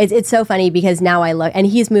 It's so funny because now I look, and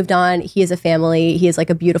he's moved on. He has a family. He has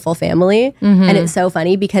a beautiful family. Mm-hmm. And it's so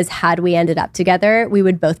funny because had we ended up together, we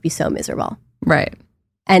would both be so miserable. Right.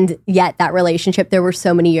 And yet that relationship, there were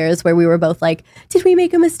so many years where we were both did we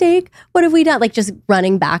make a mistake? What have we done? Just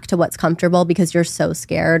running back to what's comfortable because you're so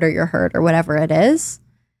scared or you're hurt or whatever it is.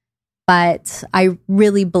 But I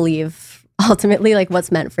really believe ultimately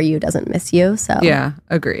what's meant for you doesn't miss you. So yeah,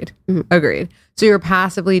 agreed. Mm-hmm. Agreed. So you're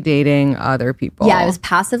passively dating other people. Yeah, I was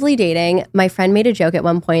passively dating. My friend made a joke at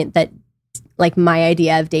one point that my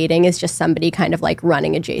idea of dating is just somebody kind of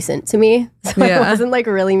running adjacent to me. So I wasn't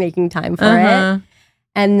really making time for it.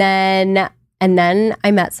 And then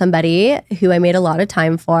I met somebody who I made a lot of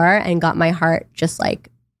time for and got my heart just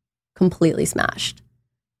completely smashed.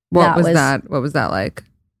 What was that like?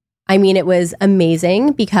 It was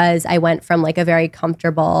amazing because I went from a very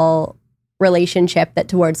comfortable relationship that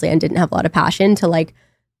towards the end didn't have a lot of passion to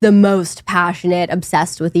the most passionate,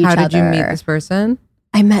 obsessed with each other. How did you meet this person?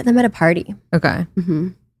 I met them at a party. Okay. Mm-hmm.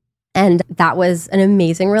 And that was an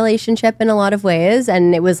amazing relationship in a lot of ways.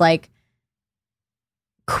 And it was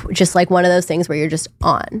just one of those things where you're just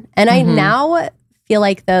on. And I now feel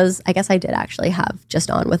those, I guess I did actually have just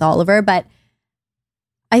on with Oliver, but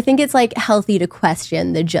I think it's healthy to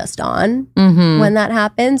question the just on when that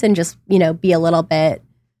happens and just, be a little bit.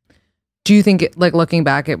 Do you think looking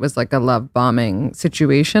back, it was a love bombing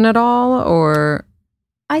situation at all, or?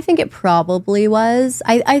 I think it probably was.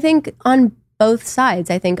 I think on both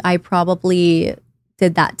sides, I think I probably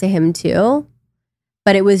did that to him too.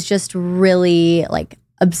 But it was just really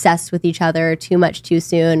obsessed with each other too much too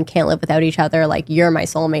soon, can't live without each other. Like, you're my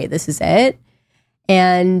soulmate. This is it.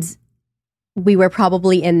 And we were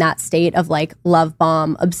probably in that state of like love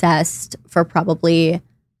bomb obsessed for probably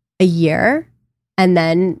a year. And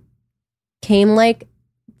then came like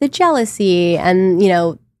the jealousy and, you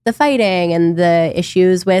know, the fighting and the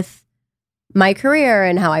issues with my career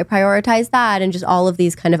and how I prioritize that and just all of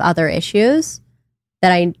these kind of other issues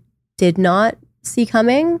that I did not see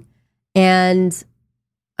coming. And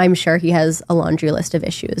I'm sure he has a laundry list of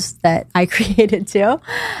issues that I created too.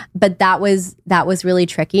 But that was really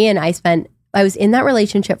tricky. And I was in that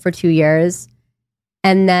relationship for 2 years.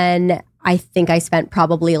 And then I think I spent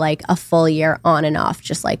probably like a full year on and off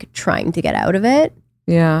just like trying to get out of it.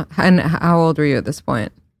 Yeah. And how old were you at this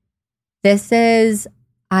point?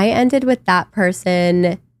 I ended with that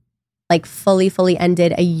person like fully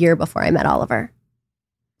ended a year before I met Oliver.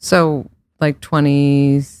 So like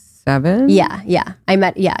 27? Yeah. Yeah,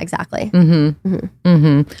 exactly.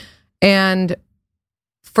 And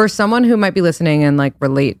for someone who might be listening and like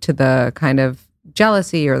relate to the kind of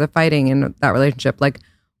jealousy or the fighting in that relationship, like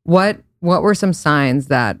what were some signs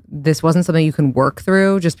that this wasn't something you can work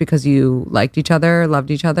through just because you liked each other, loved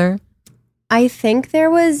each other? I think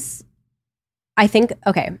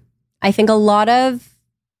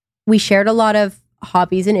we shared a lot of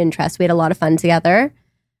hobbies and interests. We had a lot of fun together.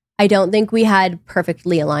 I don't think we had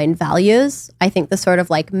perfectly aligned values. I think the sort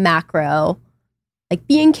of like macro, like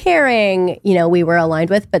being caring, you know, we were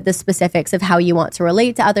aligned with, but the specifics of how you want to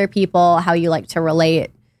relate to other people, how you like to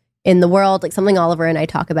relate in the world, like something Oliver and I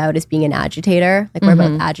talk about is being an agitator. Like we're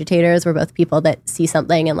both agitators. We're both people that see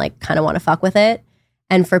something and like kind of want to fuck with it.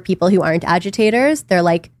 And for people who aren't agitators, they're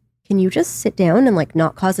like, can you just sit down and like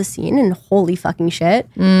not cause a scene? And holy fucking shit.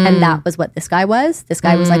 And that was what this guy was. This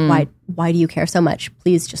guy was like, why do you care so much?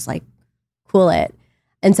 Please just like cool it.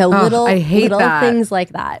 And so little things like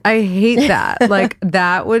that. I hate that. Like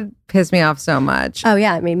that would piss me off so much. Oh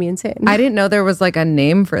yeah, it made me insane. I didn't know there was like a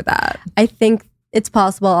name for that. I think it's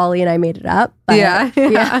possible Ollie and I made it up. But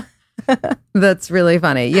yeah. That's really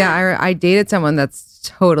funny. Yeah, I dated someone that's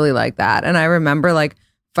totally like that. And I remember like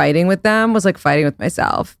fighting with them was like fighting with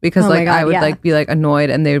myself because like I would like be like annoyed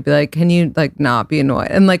and they would be like, can you like not be annoyed?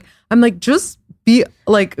 And like I'm like, just be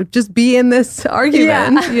in this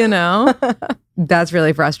argument, you know? That's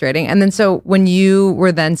really frustrating. And then so when you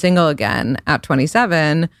were then single again at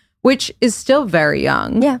 27, which is still very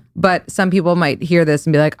young. Yeah. But some people might hear this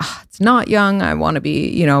and be like, oh, it's not young. I want to be,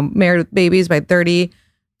 you know, married with babies by 30,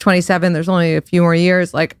 27. There's only a few more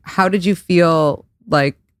years. Like, how did you feel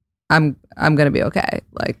like I'm going to be okay?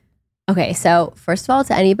 Like, okay. So first of all,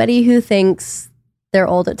 to anybody who thinks they're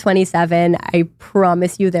old at 27, I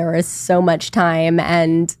promise you there is so much time.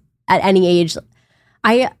 And at any age,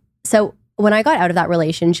 so when I got out of that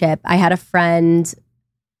relationship, I had a friend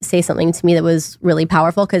say something to me that was really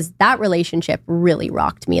powerful because that relationship really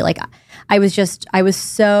rocked me. Like I was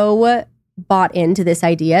so bought into this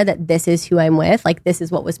idea that this is who I'm with. Like this is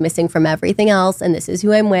what was missing from everything else. And this is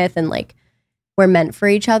who I'm with. And like, we're meant for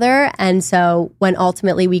each other. And so when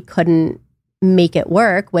ultimately we couldn't make it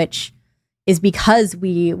work, which is because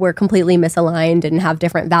we were completely misaligned and have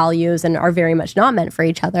different values and are very much not meant for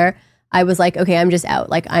each other, I was like, okay, I'm just out.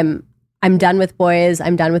 Like I'm done with boys.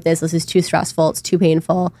 I'm done with this. This is too stressful. It's too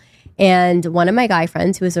painful. And one of my guy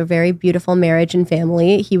friends, who was a very beautiful marriage and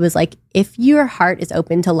family, he was like, if your heart is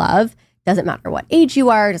open to love, doesn't matter what age you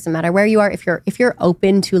are, doesn't matter where you are. If you're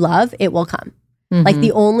open to love, it will come. Like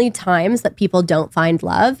the only times that people don't find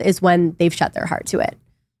love is when they've shut their heart to it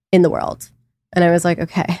in the world. And I was like,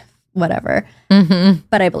 okay, whatever.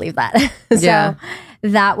 But I believe that. So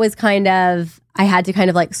that was kind of, I had to kind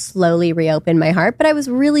of like slowly reopen my heart, but I was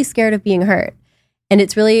really scared of being hurt. And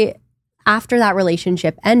it's really, after that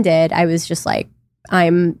relationship ended, I was just like,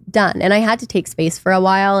 I'm done. And I had to take space for a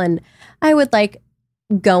while. And I would like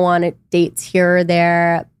go on dates here or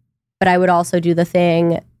there, but I would also do the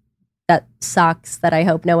thing that sucks that I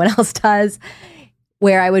hope no one else does,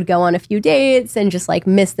 where I would go on a few dates and just like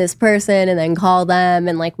miss this person and then call them.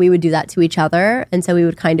 And like we would do that to each other. And so we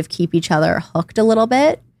would kind of keep each other hooked a little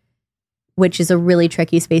bit, which is a really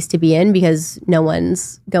tricky space to be in because no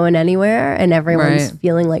one's going anywhere and everyone's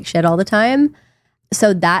feeling like shit all the time.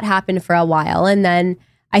 So that happened for a while. And then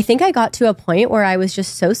I think I got to a point where I was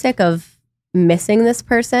just so sick of missing this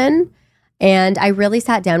person. And I really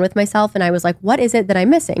sat down with myself and I was like, what is it that I'm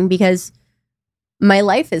missing? Because my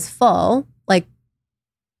life is full. Like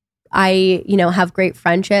I, you know, have great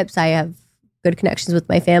friendships. I have good connections with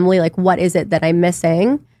my family. Like, what is it that I'm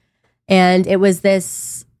missing? And it was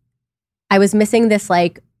this, I was missing this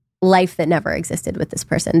like life that never existed with this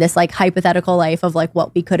person, this like hypothetical life of like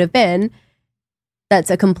what we could have been that's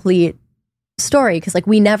a complete story, because like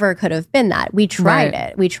we never could have been that. We tried Right.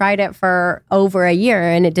 it. We tried it for over a year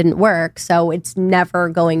and it didn't work. So it's never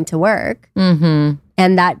going to work. Mm-hmm.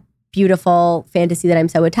 And that beautiful fantasy that I'm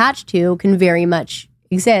so attached to can very much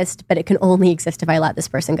exist, but it can only exist if I let this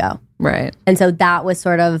person go. Right. And so that was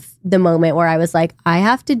sort of the moment where I was like, I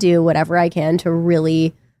have to do whatever I can to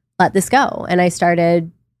really let this go. And I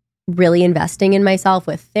started really investing in myself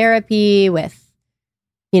with therapy, with,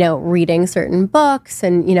 reading certain books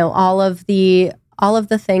and, all of the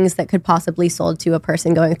things that could possibly sold to a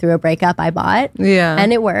person going through a breakup I bought. Yeah.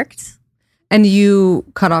 And it worked. And you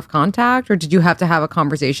cut off contact, or did you have to have a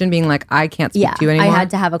conversation being like, I can't speak to you anymore? I had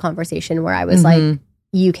to have a conversation where I was like,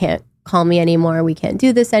 you can't call me anymore. We can't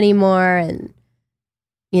do this anymore. And,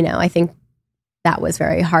 I think that was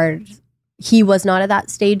very hard. He was not at that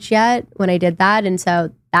stage yet when I did that. And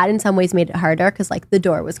so that in some ways made it harder because like the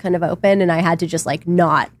door was kind of open and I had to just like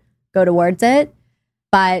not go towards it.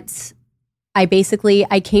 But I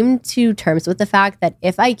came to terms with the fact that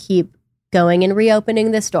if I keep going and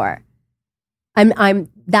reopening this door,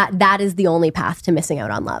 that is the only path to missing out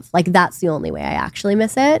on love. Like that's the only way I actually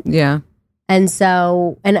miss it. Yeah. And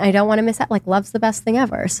so, and I don't want to miss out. Like love's the best thing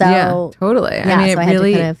ever. So yeah, totally. Yeah, I mean, so I had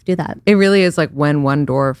to kind of do that. It really is like when one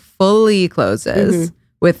door fully closes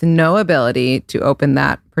with no ability to open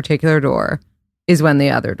that particular door is when the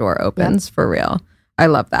other door opens for real. I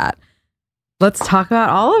love that. Let's talk about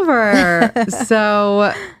Oliver.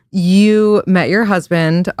 So you met your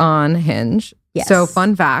husband on Hinge. Yes. So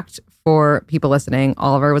fun fact for people listening,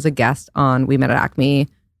 Oliver was a guest on We Met at Acme,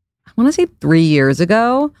 I want to say 3 years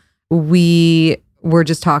ago. We were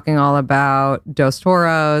just talking all about Dos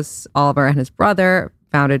Toros. Oliver and his brother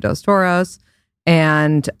founded Dos Toros.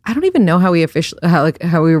 And I don't even know how we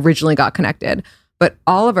originally got connected. But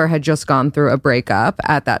Oliver had just gone through a breakup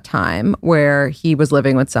at that time where he was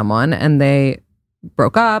living with someone and they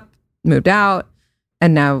broke up, moved out,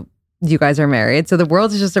 and now you guys are married. So the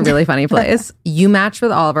world is just a really funny place. You matched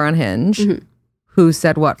with Oliver on Hinge. Mm-hmm. Who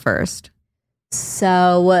said what first?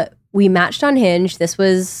 So we matched on Hinge. This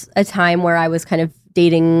was a time where I was kind of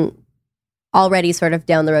dating, already sort of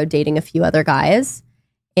down the road, dating a few other guys.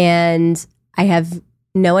 And I have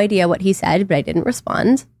no idea what he said, but I didn't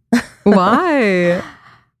respond. Why?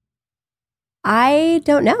 I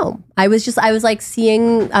don't know. I was like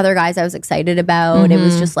seeing other guys I was excited about. It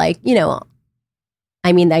was just like,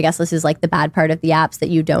 I mean, I guess this is like the bad part of the apps that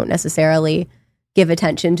you don't necessarily give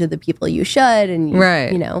attention to the people you should. And,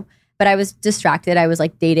 right. But I was distracted. I was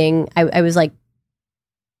like dating. I was like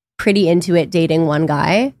pretty into it dating one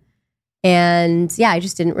guy. And yeah, I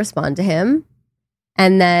just didn't respond to him.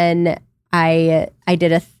 And then I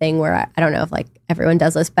did a thing where I don't know if like everyone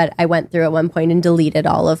does this, but I went through at one point and deleted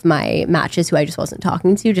all of my matches who I just wasn't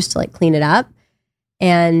talking to just to like clean it up,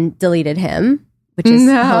 and deleted him, which is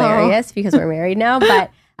hilarious because we're married now, but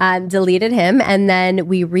deleted him. And then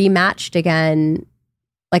we rematched again.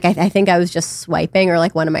 Like I think I was just swiping, or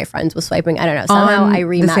like one of my friends was swiping. I don't know. Somehow I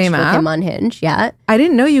rematched with him on Hinge. Yeah. I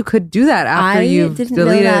didn't know you could do that after you've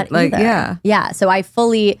deleted. Like, either. Yeah. So I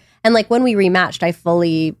fully, and like when we rematched, I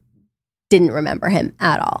fully didn't remember him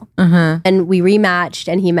at all. And we rematched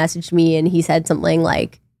and he messaged me and he said something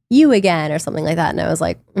like, "You again," or something like that. And I was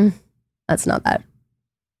like, that's not that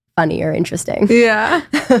funny or interesting. Yeah.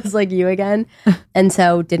 I was like, "You again?" And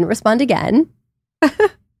so didn't respond again.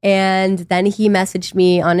 And then he messaged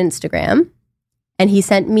me on Instagram and he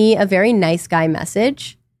sent me a very nice guy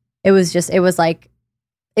message. It was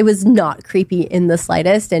not creepy in the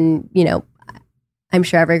slightest. And, I'm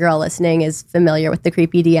sure every girl listening is familiar with the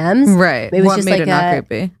creepy DMs. Right. It was what just made like it not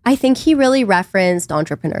creepy? I think he really referenced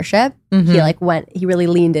entrepreneurship. He really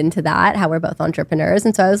leaned into that, how we're both entrepreneurs.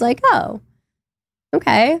 And so I was like, oh,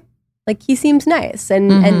 okay. Like he seems nice.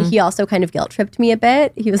 And he also kind of guilt tripped me a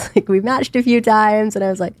bit. He was like, we matched a few times. And I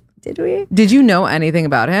was like, did we? Did you know anything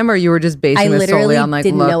about him, or you were just basing this solely on like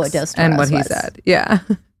didn't looks know what Dos and what Toros he said? Yeah.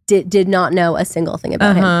 Did not know a single thing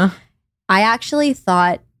about him. I actually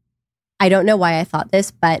thought, I don't know why I thought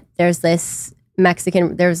this, but there was this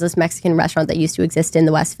Mexican restaurant that used to exist in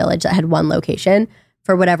the West Village that had one location.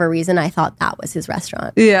 For whatever reason, I thought that was his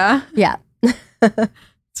restaurant. Yeah. Yeah.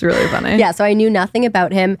 It's really funny. Yeah. So I knew nothing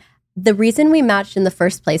about him. The reason we matched in the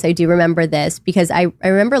first place, I do remember this because I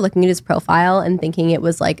remember looking at his profile and thinking it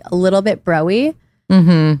was like a little bit bro-y,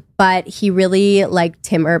 but he really liked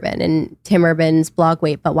Tim Urban, and Tim Urban's blog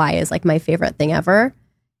Wait But Why is like my favorite thing ever.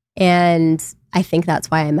 And I think that's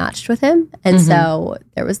why I matched with him. And so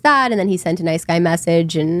there was that. And then he sent a nice guy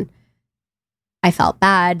message and I felt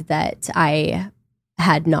bad that I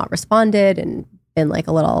had not responded and been like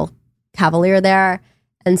a little cavalier there.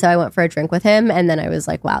 And so I went for a drink with him. And then I was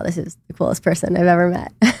like, wow, this is the coolest person I've ever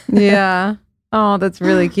met. Yeah. Oh, that's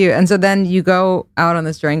really cute. And so then you go out on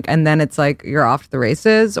this drink and then it's like you're off to the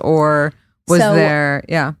races, or was there,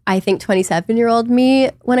 yeah. I think 27-year-old me,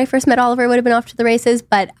 when I first met Oliver, would have been off to the races.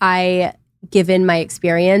 But given my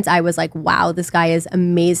experience, I was like, wow, this guy is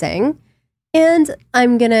amazing. And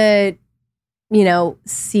I'm going to,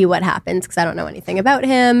 see what happens because I don't know anything about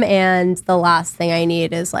him. And the last thing I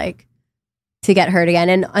need is like to get hurt again.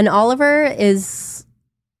 And Oliver is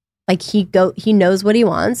like, he knows what he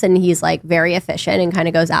wants and he's like very efficient and kind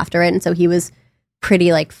of goes after it. And so he was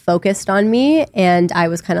pretty like focused on me. And I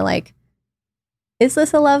was kind of like, is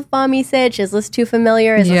this a love bomby sitch? Is this too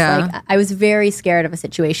familiar? Is this like, I was very scared of a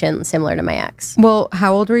situation similar to my ex. Well,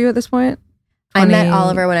 how old were you at this point? 20? I met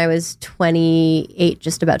Oliver when I was 28,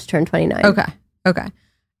 just about to turn 29. Okay.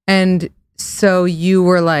 And so you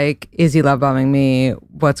were like, is he love bombing me?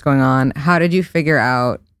 What's going on? How did you figure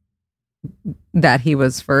out that he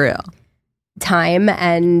was for real? Time,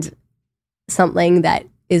 and something that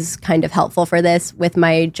is kind of helpful for this. With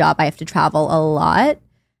my job, I have to travel a lot.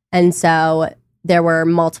 And so there were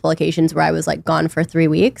multiple occasions where I was like gone for 3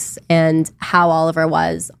 weeks, and how Oliver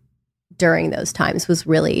was during those times was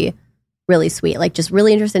really, really sweet. Like just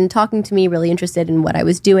really interested in talking to me, really interested in what I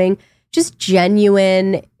was doing, just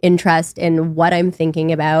genuine interest in what I'm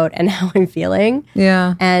thinking about and how I'm feeling.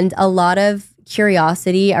 Yeah. And a lot of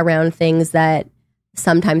curiosity around things that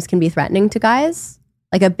sometimes can be threatening to guys.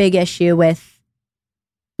 Like a big issue with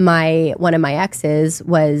one of my exes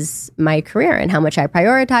was my career and how much I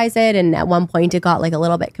prioritize it. And at one point it got like a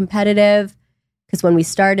little bit competitive because when we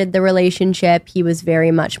started the relationship, he was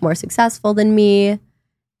very much more successful than me.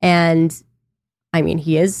 And I mean,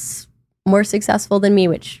 he is more successful than me,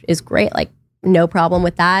 which is great. Like no problem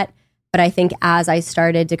with that. But I think as I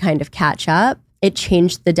started to kind of catch up, it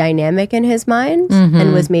changed the dynamic in his mind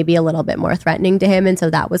and was maybe a little bit more threatening to him. And so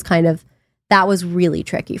that was really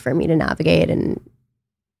tricky for me to navigate. And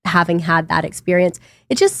having had that experience,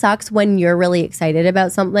 it just sucks when you're really excited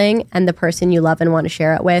about something and the person you love and want to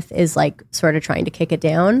share it with is like sort of trying to kick it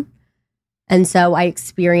down. And so I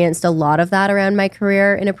experienced a lot of that around my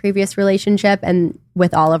career in a previous relationship. And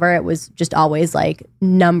with Oliver, it was just always like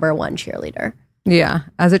number one cheerleader. Yeah,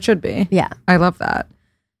 as it should be. Yeah. I love that.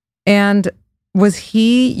 And was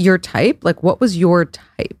he your type? Like, what was your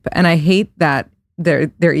type? And I hate that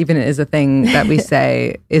there even is a thing that we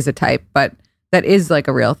say is a type, but that is like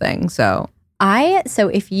a real thing. So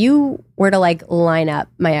if you were to like line up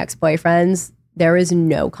my ex-boyfriends, there is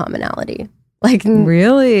no commonality. Like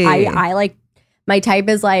really? I like my type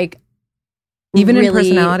is like even really, in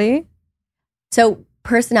personality? So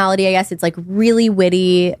personality, I guess it's like really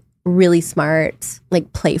witty, really smart,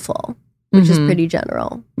 like playful, which is pretty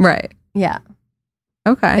general. Right. Yeah.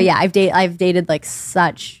 Okay. But yeah, I've dated like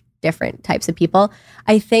such different types of people.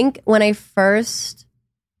 I think when I first,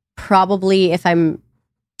 probably if I'm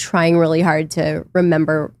trying really hard to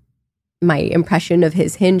remember my impression of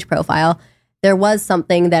his Hinge profile, there was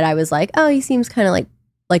something that I was like, oh, he seems kind of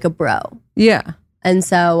like a bro. Yeah. And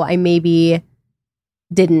so I maybe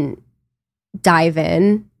didn't dive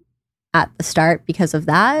in at the start because of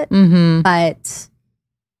that. But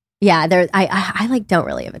yeah, I like don't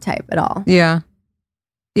really have a type at all. Yeah.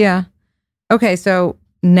 Yeah. Okay, so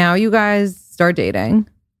now you guys start dating.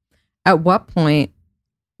 At what point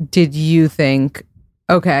did you think,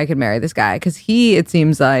 okay, I could marry this guy? Because he, it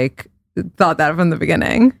seems like, thought that from the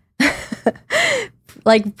beginning.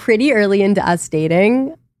 Like pretty early into us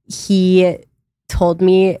dating, he told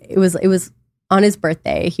me it was on his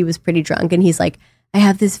birthday. He was pretty drunk and he's like, I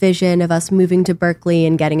have this vision of us moving to Berkeley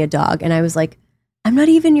and getting a dog. And I was like, I'm not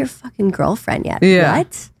even your fucking girlfriend yet. Yeah.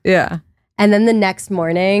 What? Yeah. And then the next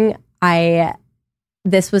morning,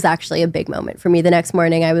 this was actually a big moment for me. The next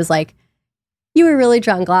morning, I was like, you were really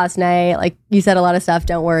drunk last night. Like you said a lot of stuff.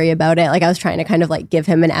 Don't worry about it. Like I was trying to kind of like give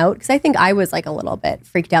him an out because I think I was like a little bit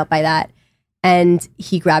freaked out by that. And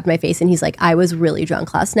he grabbed my face and he's like, I was really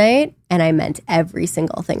drunk last night and I meant every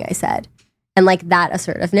single thing I said. And like that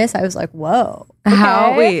assertiveness, I was like, whoa.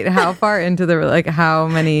 Okay. How far into how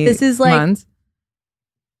many this is like, months?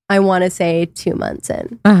 I want to say 2 months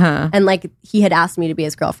in. And like he had asked me to be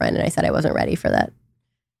his girlfriend and I said I wasn't ready for that.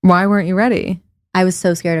 Why weren't you ready? I was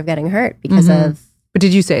so scared of getting hurt because of... But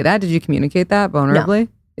did you say that? Did you communicate that vulnerably? No,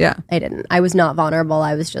 yeah. I didn't. I was not vulnerable.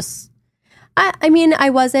 I was just... I mean, I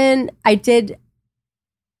wasn't...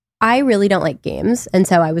 I really don't like games. And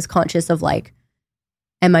so I was conscious of like,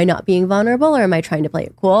 am I not being vulnerable or am I trying to play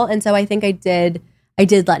it cool? And so I think I did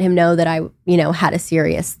let him know that I, had a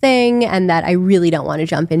serious thing and that I really don't want to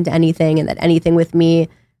jump into anything and that anything with me,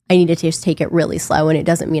 I need to just take it really slow and it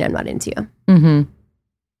doesn't mean I'm not into you.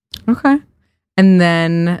 Okay. And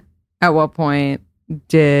then at what point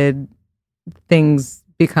did things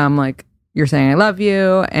become like you're saying I love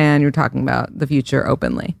you and you're talking about the future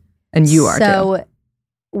openly? And you are too. So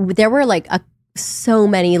there were like so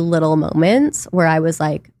many little moments where I was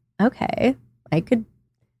like, okay,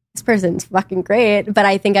 this person's fucking great. But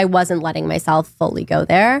I think I wasn't letting myself fully go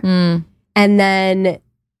there. And then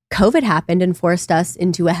COVID happened and forced us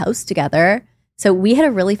into a house together. So we had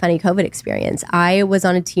a really funny COVID experience. I was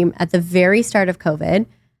on a team at the very start of COVID.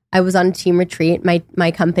 I was on a team retreat.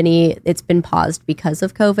 My company, it's been paused because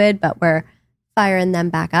of COVID, but we're firing them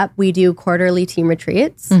back up. We do quarterly team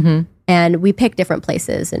retreats and we pick different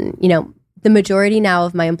places. And, you know, the majority now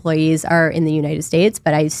of my employees are in the United States,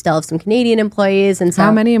 but I still have some Canadian employees. And so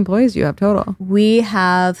how many employees do you have total? We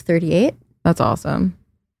have 38. That's awesome.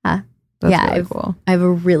 That's really cool. I have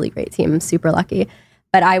a really great team. I'm super lucky.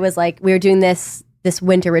 But I was like, we were doing this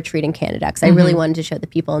winter retreat in Canada because I really wanted to show the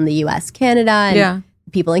people in the US, Canada, and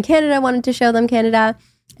the people in Canada wanted to show them Canada.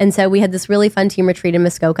 And so we had this really fun team retreat in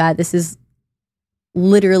Muskoka. This is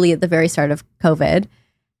literally at the very start of COVID.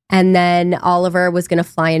 And then Oliver was going to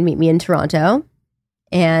fly and meet me in Toronto.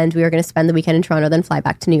 And we were going to spend the weekend in Toronto, then fly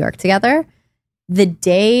back to New York together. The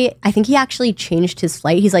day, I think he actually changed his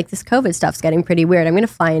flight. He's like, this COVID stuff's getting pretty weird. I'm going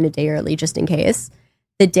to fly in a day early just in case.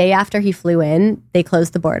 The day after he flew in, they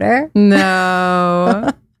closed the border.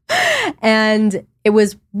 No. And it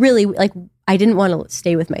was really like, I didn't want to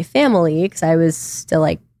stay with my family because I was still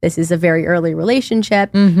like, this is a very early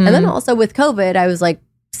relationship. And then also with COVID, I was like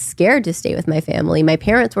scared to stay with my family. My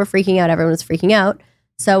parents were freaking out. Everyone was freaking out.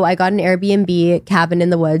 So I got an Airbnb cabin in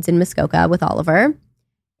the woods in Muskoka with Oliver.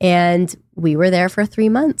 And we were there for 3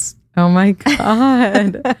 months. Oh my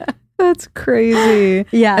God. That's crazy.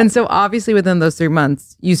 Yeah. And so obviously within those 3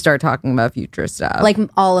 months, you start talking about future stuff. Like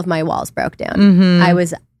all of my walls broke down.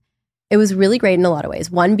 It was really great in a lot of ways.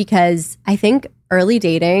 One, because I think early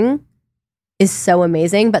dating is so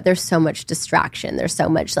amazing, but there's so much distraction. There's so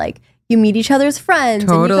much like you meet each other's friends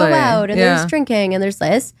and you go out and there's drinking and there's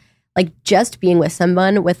this. Like just being with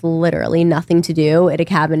someone with literally nothing to do at a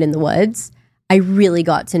cabin in the woods, I really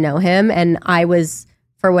got to know him. And I was,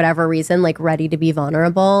 for whatever reason, like ready to be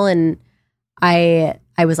vulnerable. And I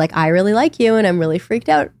was like, I really like you and I'm really freaked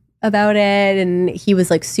out about it. And he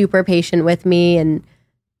was like super patient with me and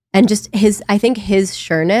just I think his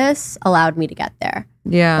sureness allowed me to get there.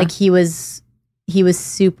 Yeah. Like he was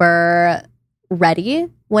super ready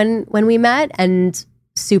when we met and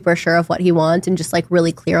super sure of what he wants and just like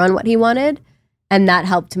really clear on what he wanted. And that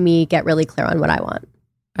helped me get really clear on what I want.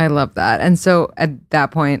 I love that. And so at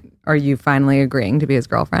that point, are you finally agreeing to be his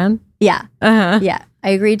girlfriend? Yeah. Yeah. I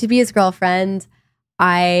agreed to be his girlfriend.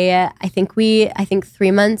 I think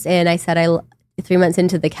 3 months in, I said 3 months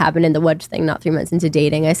into the cabin in the woods thing, not 3 months into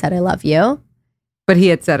dating, I said, I love you. But he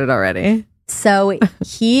had said it already. So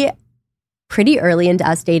he, pretty early into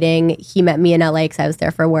us dating, he met me in LA because I was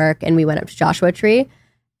there for work and we went up to Joshua Tree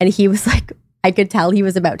and he was like, I could tell he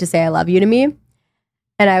was about to say I love you to me.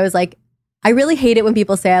 And I was like, I really hate it when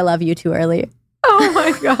people say I love you too early. Oh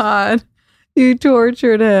my God. You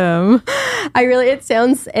tortured him. It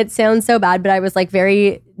sounds so bad, but I was like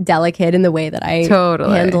very delicate in the way that I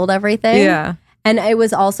handled everything. Yeah. And it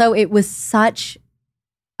was such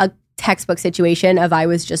a textbook situation of I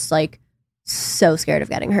was just like so scared of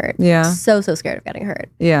getting hurt. Yeah. So scared of getting hurt.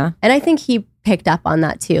 Yeah. And I think he picked up on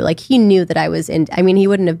that too. Like he knew that I was he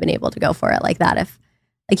wouldn't have been able to go for it like that if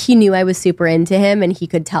like he knew I was super into him and he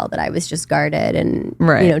could tell that I was just guarded and,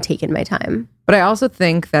 taking my time. But I also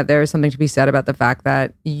think that there is something to be said about the fact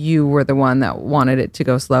that you were the one that wanted it to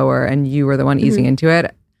go slower and you were the one easing into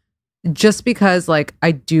it. Just because like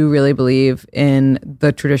I do really believe in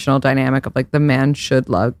the traditional dynamic of like the man should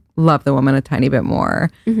love the woman a tiny bit more.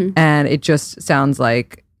 And it just sounds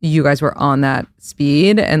like you guys were on that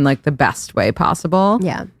speed and like the best way possible.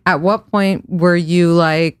 Yeah. At what point were you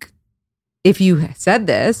like, if you said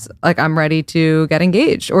this, like I'm ready to get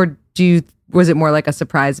engaged? Or was it more like a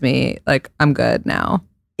surprise me, like I'm good now?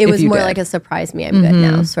 It was more like a surprise me, I'm good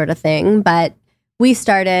now sort of thing. But we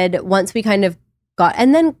started once we kind of got,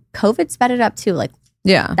 and then COVID sped it up too. Like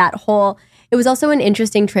that whole, it was also an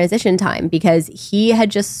interesting transition time because he had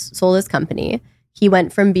just sold his company. He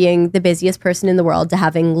went from being the busiest person in the world to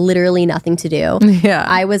having literally nothing to do. Yeah.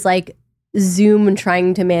 I was like Zoom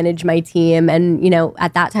trying to manage my team. And,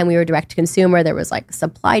 at that time we were direct to consumer. There was like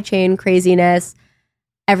supply chain craziness.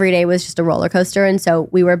 Every day was just a roller coaster. And so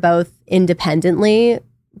we were both independently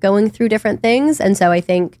going through different things. And so I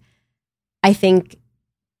think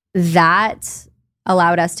that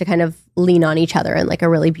allowed us to kind of lean on each other in like a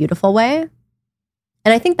really beautiful way.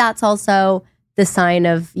 And I think that's also the sign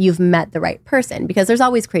of you've met the right person, because there's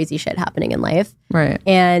always crazy shit happening in life. Right.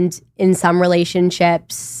 And in some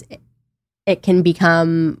relationships, it can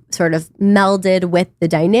become sort of melded with the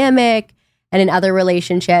dynamic. And in other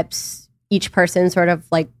relationships, each person sort of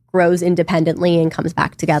like grows independently and comes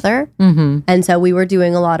back together. Mm-hmm. And so we were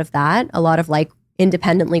doing a lot of that, a lot of like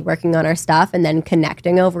independently working on our stuff and then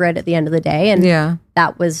connecting over it at the end of the day. And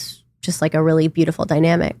that was just like a really beautiful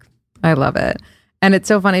dynamic. I love it. And it's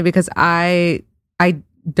so funny because I'm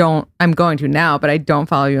going to now, but I don't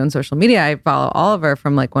follow you on social media. I follow Oliver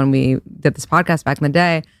from like when we did this podcast back in the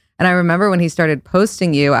day. And I remember when he started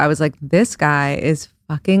posting you, I was like, this guy is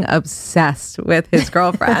fucking obsessed with his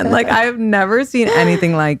girlfriend. Like, I've never seen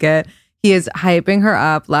anything like it. He is hyping her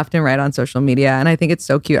up left and right on social media. And I think it's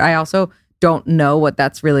so cute. I also don't know what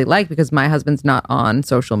that's really like because my husband's not on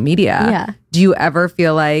social media. Yeah. Do you ever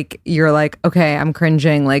feel like you're like, okay, I'm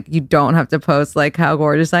cringing, like you don't have to post like how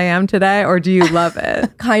gorgeous I am today? Or do you love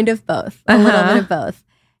it? Kind of both. A little bit of both.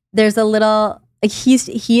 There's a little, like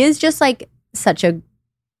he is just like such a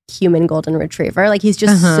human golden retriever. Like he's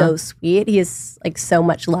just so sweet. He has like so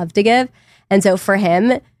much love to give. And so for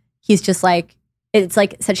him, he's just like, it's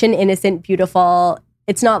like such an innocent, beautiful,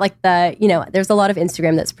 it's not like there's a lot of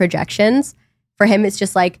Instagram that's projections. For him, it's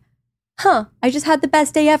just like, I just had the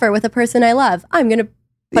best day ever with a person I love. I'm going to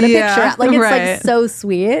put a picture out. Like, it's like so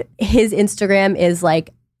sweet. His Instagram is like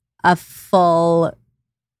a full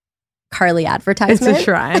Carly advertisement. It's a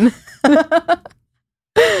shrine.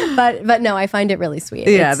 But no, I find it really sweet.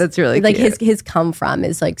 Yeah, that's really like cute. his come from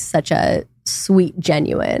is like such a sweet,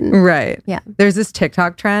 genuine. Right. Yeah. There's this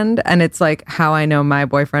TikTok trend and it's like how I know my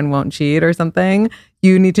boyfriend won't cheat or something.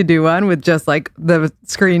 You need to do one with just like the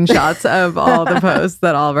screenshots of all the posts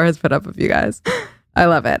that Oliver has put up of you guys. I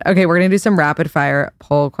love it. Okay, we're going to do some rapid fire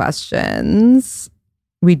poll questions.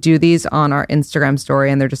 We do these on our Instagram story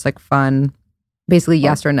and they're just like fun, basically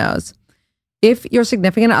yes or no's. If your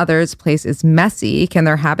significant other's place is messy, can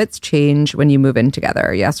their habits change when you move in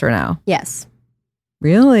together? Yes or no? Yes.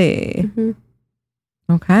 Really? Mm-hmm.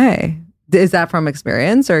 Okay. Is that from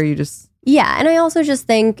experience or you just... Yeah. And I also just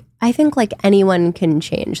think like anyone can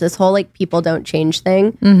change. This whole like people don't change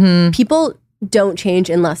thing. Mm-hmm. People don't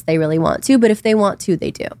change unless they really want to. But if they want to,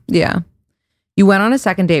 they do. Yeah. You went on a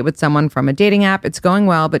second date with someone from a dating app. It's going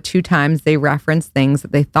well, but 2 times they referenced things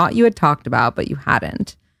that they thought you had talked about, but you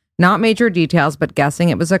hadn't. Not major details, but guessing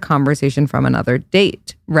it was a conversation from another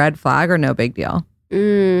date. Red flag or no big deal?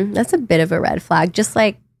 That's a bit of a red flag. Just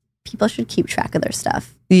like people should keep track of their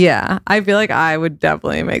stuff. Yeah, I feel like I would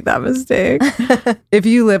definitely make that mistake. If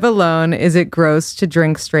you live alone, is it gross to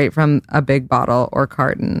drink straight from a big bottle or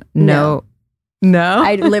carton? No?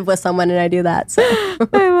 I live with someone and I do that. So I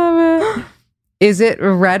love it. Is it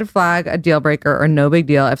a red flag, a deal breaker, or no big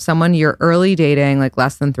deal if someone you're early dating, like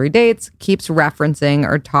less than 3 dates, keeps referencing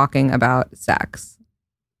or talking about sex?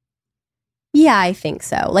 Yeah, I think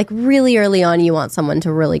so. Like really early on, you want someone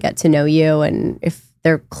to really get to know you. And if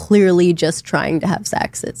they're clearly just trying to have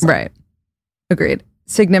sex, it's like, right. Agreed.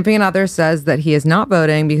 Significant other says that he is not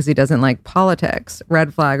voting because he doesn't like politics.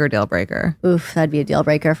 Red flag or deal breaker? Oof, that'd be a deal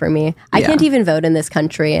breaker for me. I can't even vote in this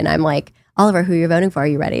country. And I'm like, Oliver, who you're voting for? Are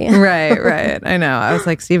you ready? Right. I know. I was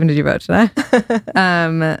like, Steven, did you vote today?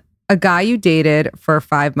 A guy you dated for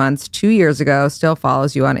 5 months 2 years ago still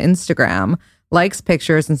follows you on Instagram, likes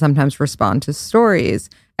pictures, and sometimes responds to stories.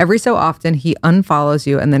 Every so often, he unfollows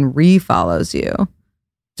you and then refollows you.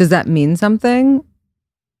 Does that mean something?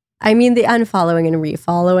 I mean, the unfollowing and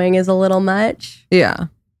refollowing is a little much. Yeah.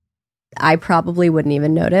 I probably wouldn't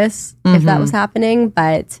even notice if that was happening,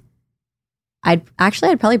 but I'd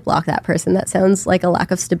probably block that person. That sounds like a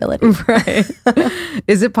lack of stability. Right.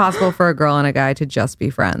 Is it possible for a girl and a guy to just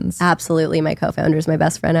be friends? Absolutely. My co-founder is my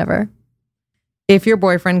best friend ever. If your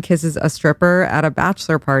boyfriend kisses a stripper at a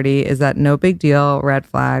bachelor party, is that no big deal, red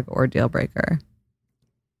flag, or deal breaker?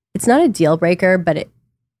 It's not a deal breaker, but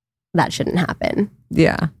that shouldn't happen.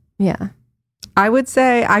 Yeah. Yeah. I would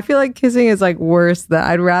say, I feel like kissing is like worse. That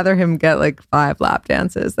I'd rather him get like 5 lap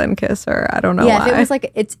dances than kiss her. I don't know why.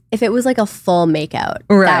 If it was like a full makeout,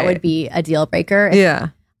 right, that would be a deal breaker. Yeah.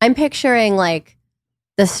 I'm picturing like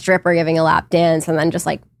the stripper giving a lap dance and then just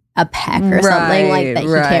like a peck or something like that he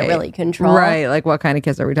can't really control. Right. Like what kind of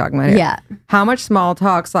kiss are we talking about here? Yeah. How much small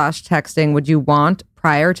talk / texting would you want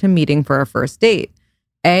prior to meeting for a first date?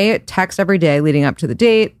 A, text every day leading up to the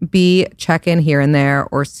date. B, check in here and there.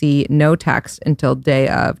 Or C, no text until day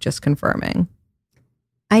of, just confirming.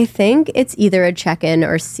 I think it's either a check-in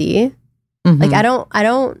or C. Mm-hmm. Like I don't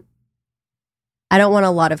want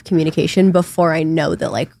a lot of communication before I know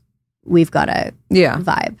that like we've got a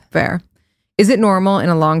vibe. Fair. Is it normal in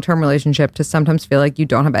a long-term relationship to sometimes feel like you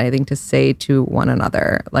don't have anything to say to one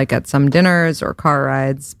another, like at some dinners or car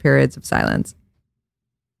rides, periods of silence?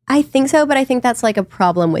 I think so, but I think that's like a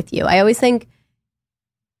problem with you. I always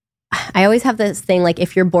have this thing like,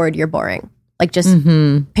 if you're bored, you're boring. Like just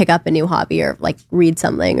pick up a new hobby or like read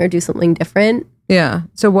something or do something different. Yeah.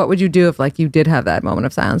 So what would you do if like you did have that moment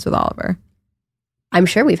of silence with Oliver? I'm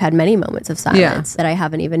sure we've had many moments of silence that I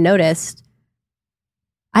haven't even noticed.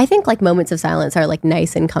 I think like moments of silence are like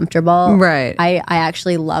nice and comfortable. Right. I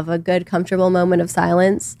actually love a good, comfortable moment of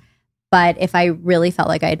silence. But if I really felt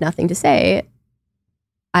like I had nothing to say,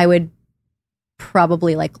 I would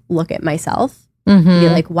probably like look at myself and be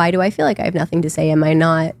like, why do I feel like I have nothing to say? Am I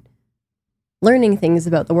not learning things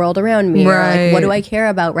about the world around me? Or like, what do I care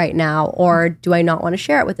about right now? Or do I not want to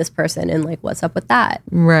share it with this person? And like, what's up with that?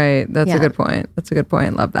 Right. That's a good point. That's a good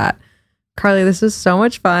point. Love that. Carly, this was so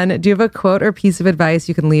much fun. Do you have a quote or piece of advice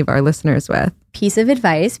you can leave our listeners with? Piece of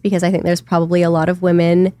advice, because I think there's probably a lot of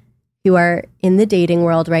women who are in the dating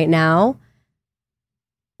world right now.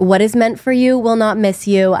 What is meant for you will not miss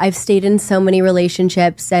you. I've stayed in so many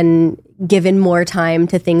relationships and given more time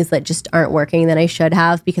to things that just aren't working than I should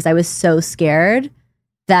have because I was so scared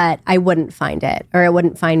that I wouldn't find it or it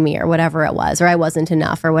wouldn't find me or whatever it was, or I wasn't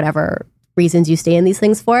enough or whatever reasons you stay in these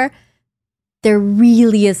things for. There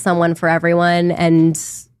really is someone for everyone, and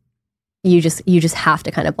you just have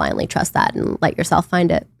to kind of blindly trust that and let yourself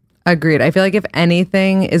find it. Agreed. I feel like if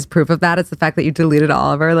anything is proof of that, it's the fact that you deleted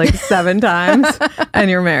Oliver like 7 times and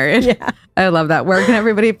you're married. Yeah. I love that. Where can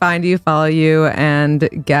everybody find you, follow you, and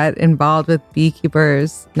get involved with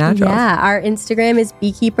Beekeepers Naturals? Yeah, our Instagram is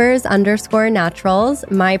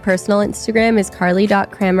beekeepers_naturals. My personal Instagram is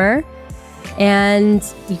carly.kremer. And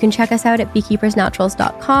you can check us out at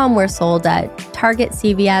beekeepersnaturals.com. We're sold at Target,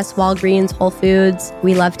 CVS, Walgreens, Whole Foods.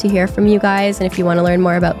 We love to hear from you guys. And if you want to learn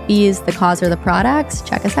more about bees, the cause, or the products,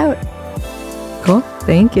 check us out. Cool.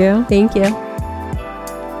 Thank you. Thank you.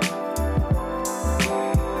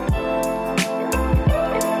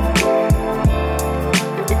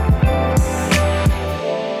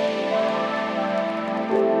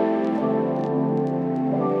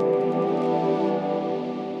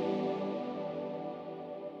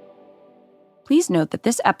 Please note that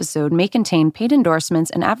this episode may contain paid endorsements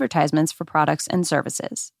and advertisements for products and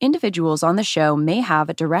services. Individuals on the show may have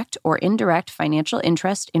a direct or indirect financial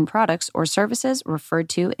interest in products or services referred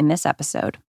to in this episode.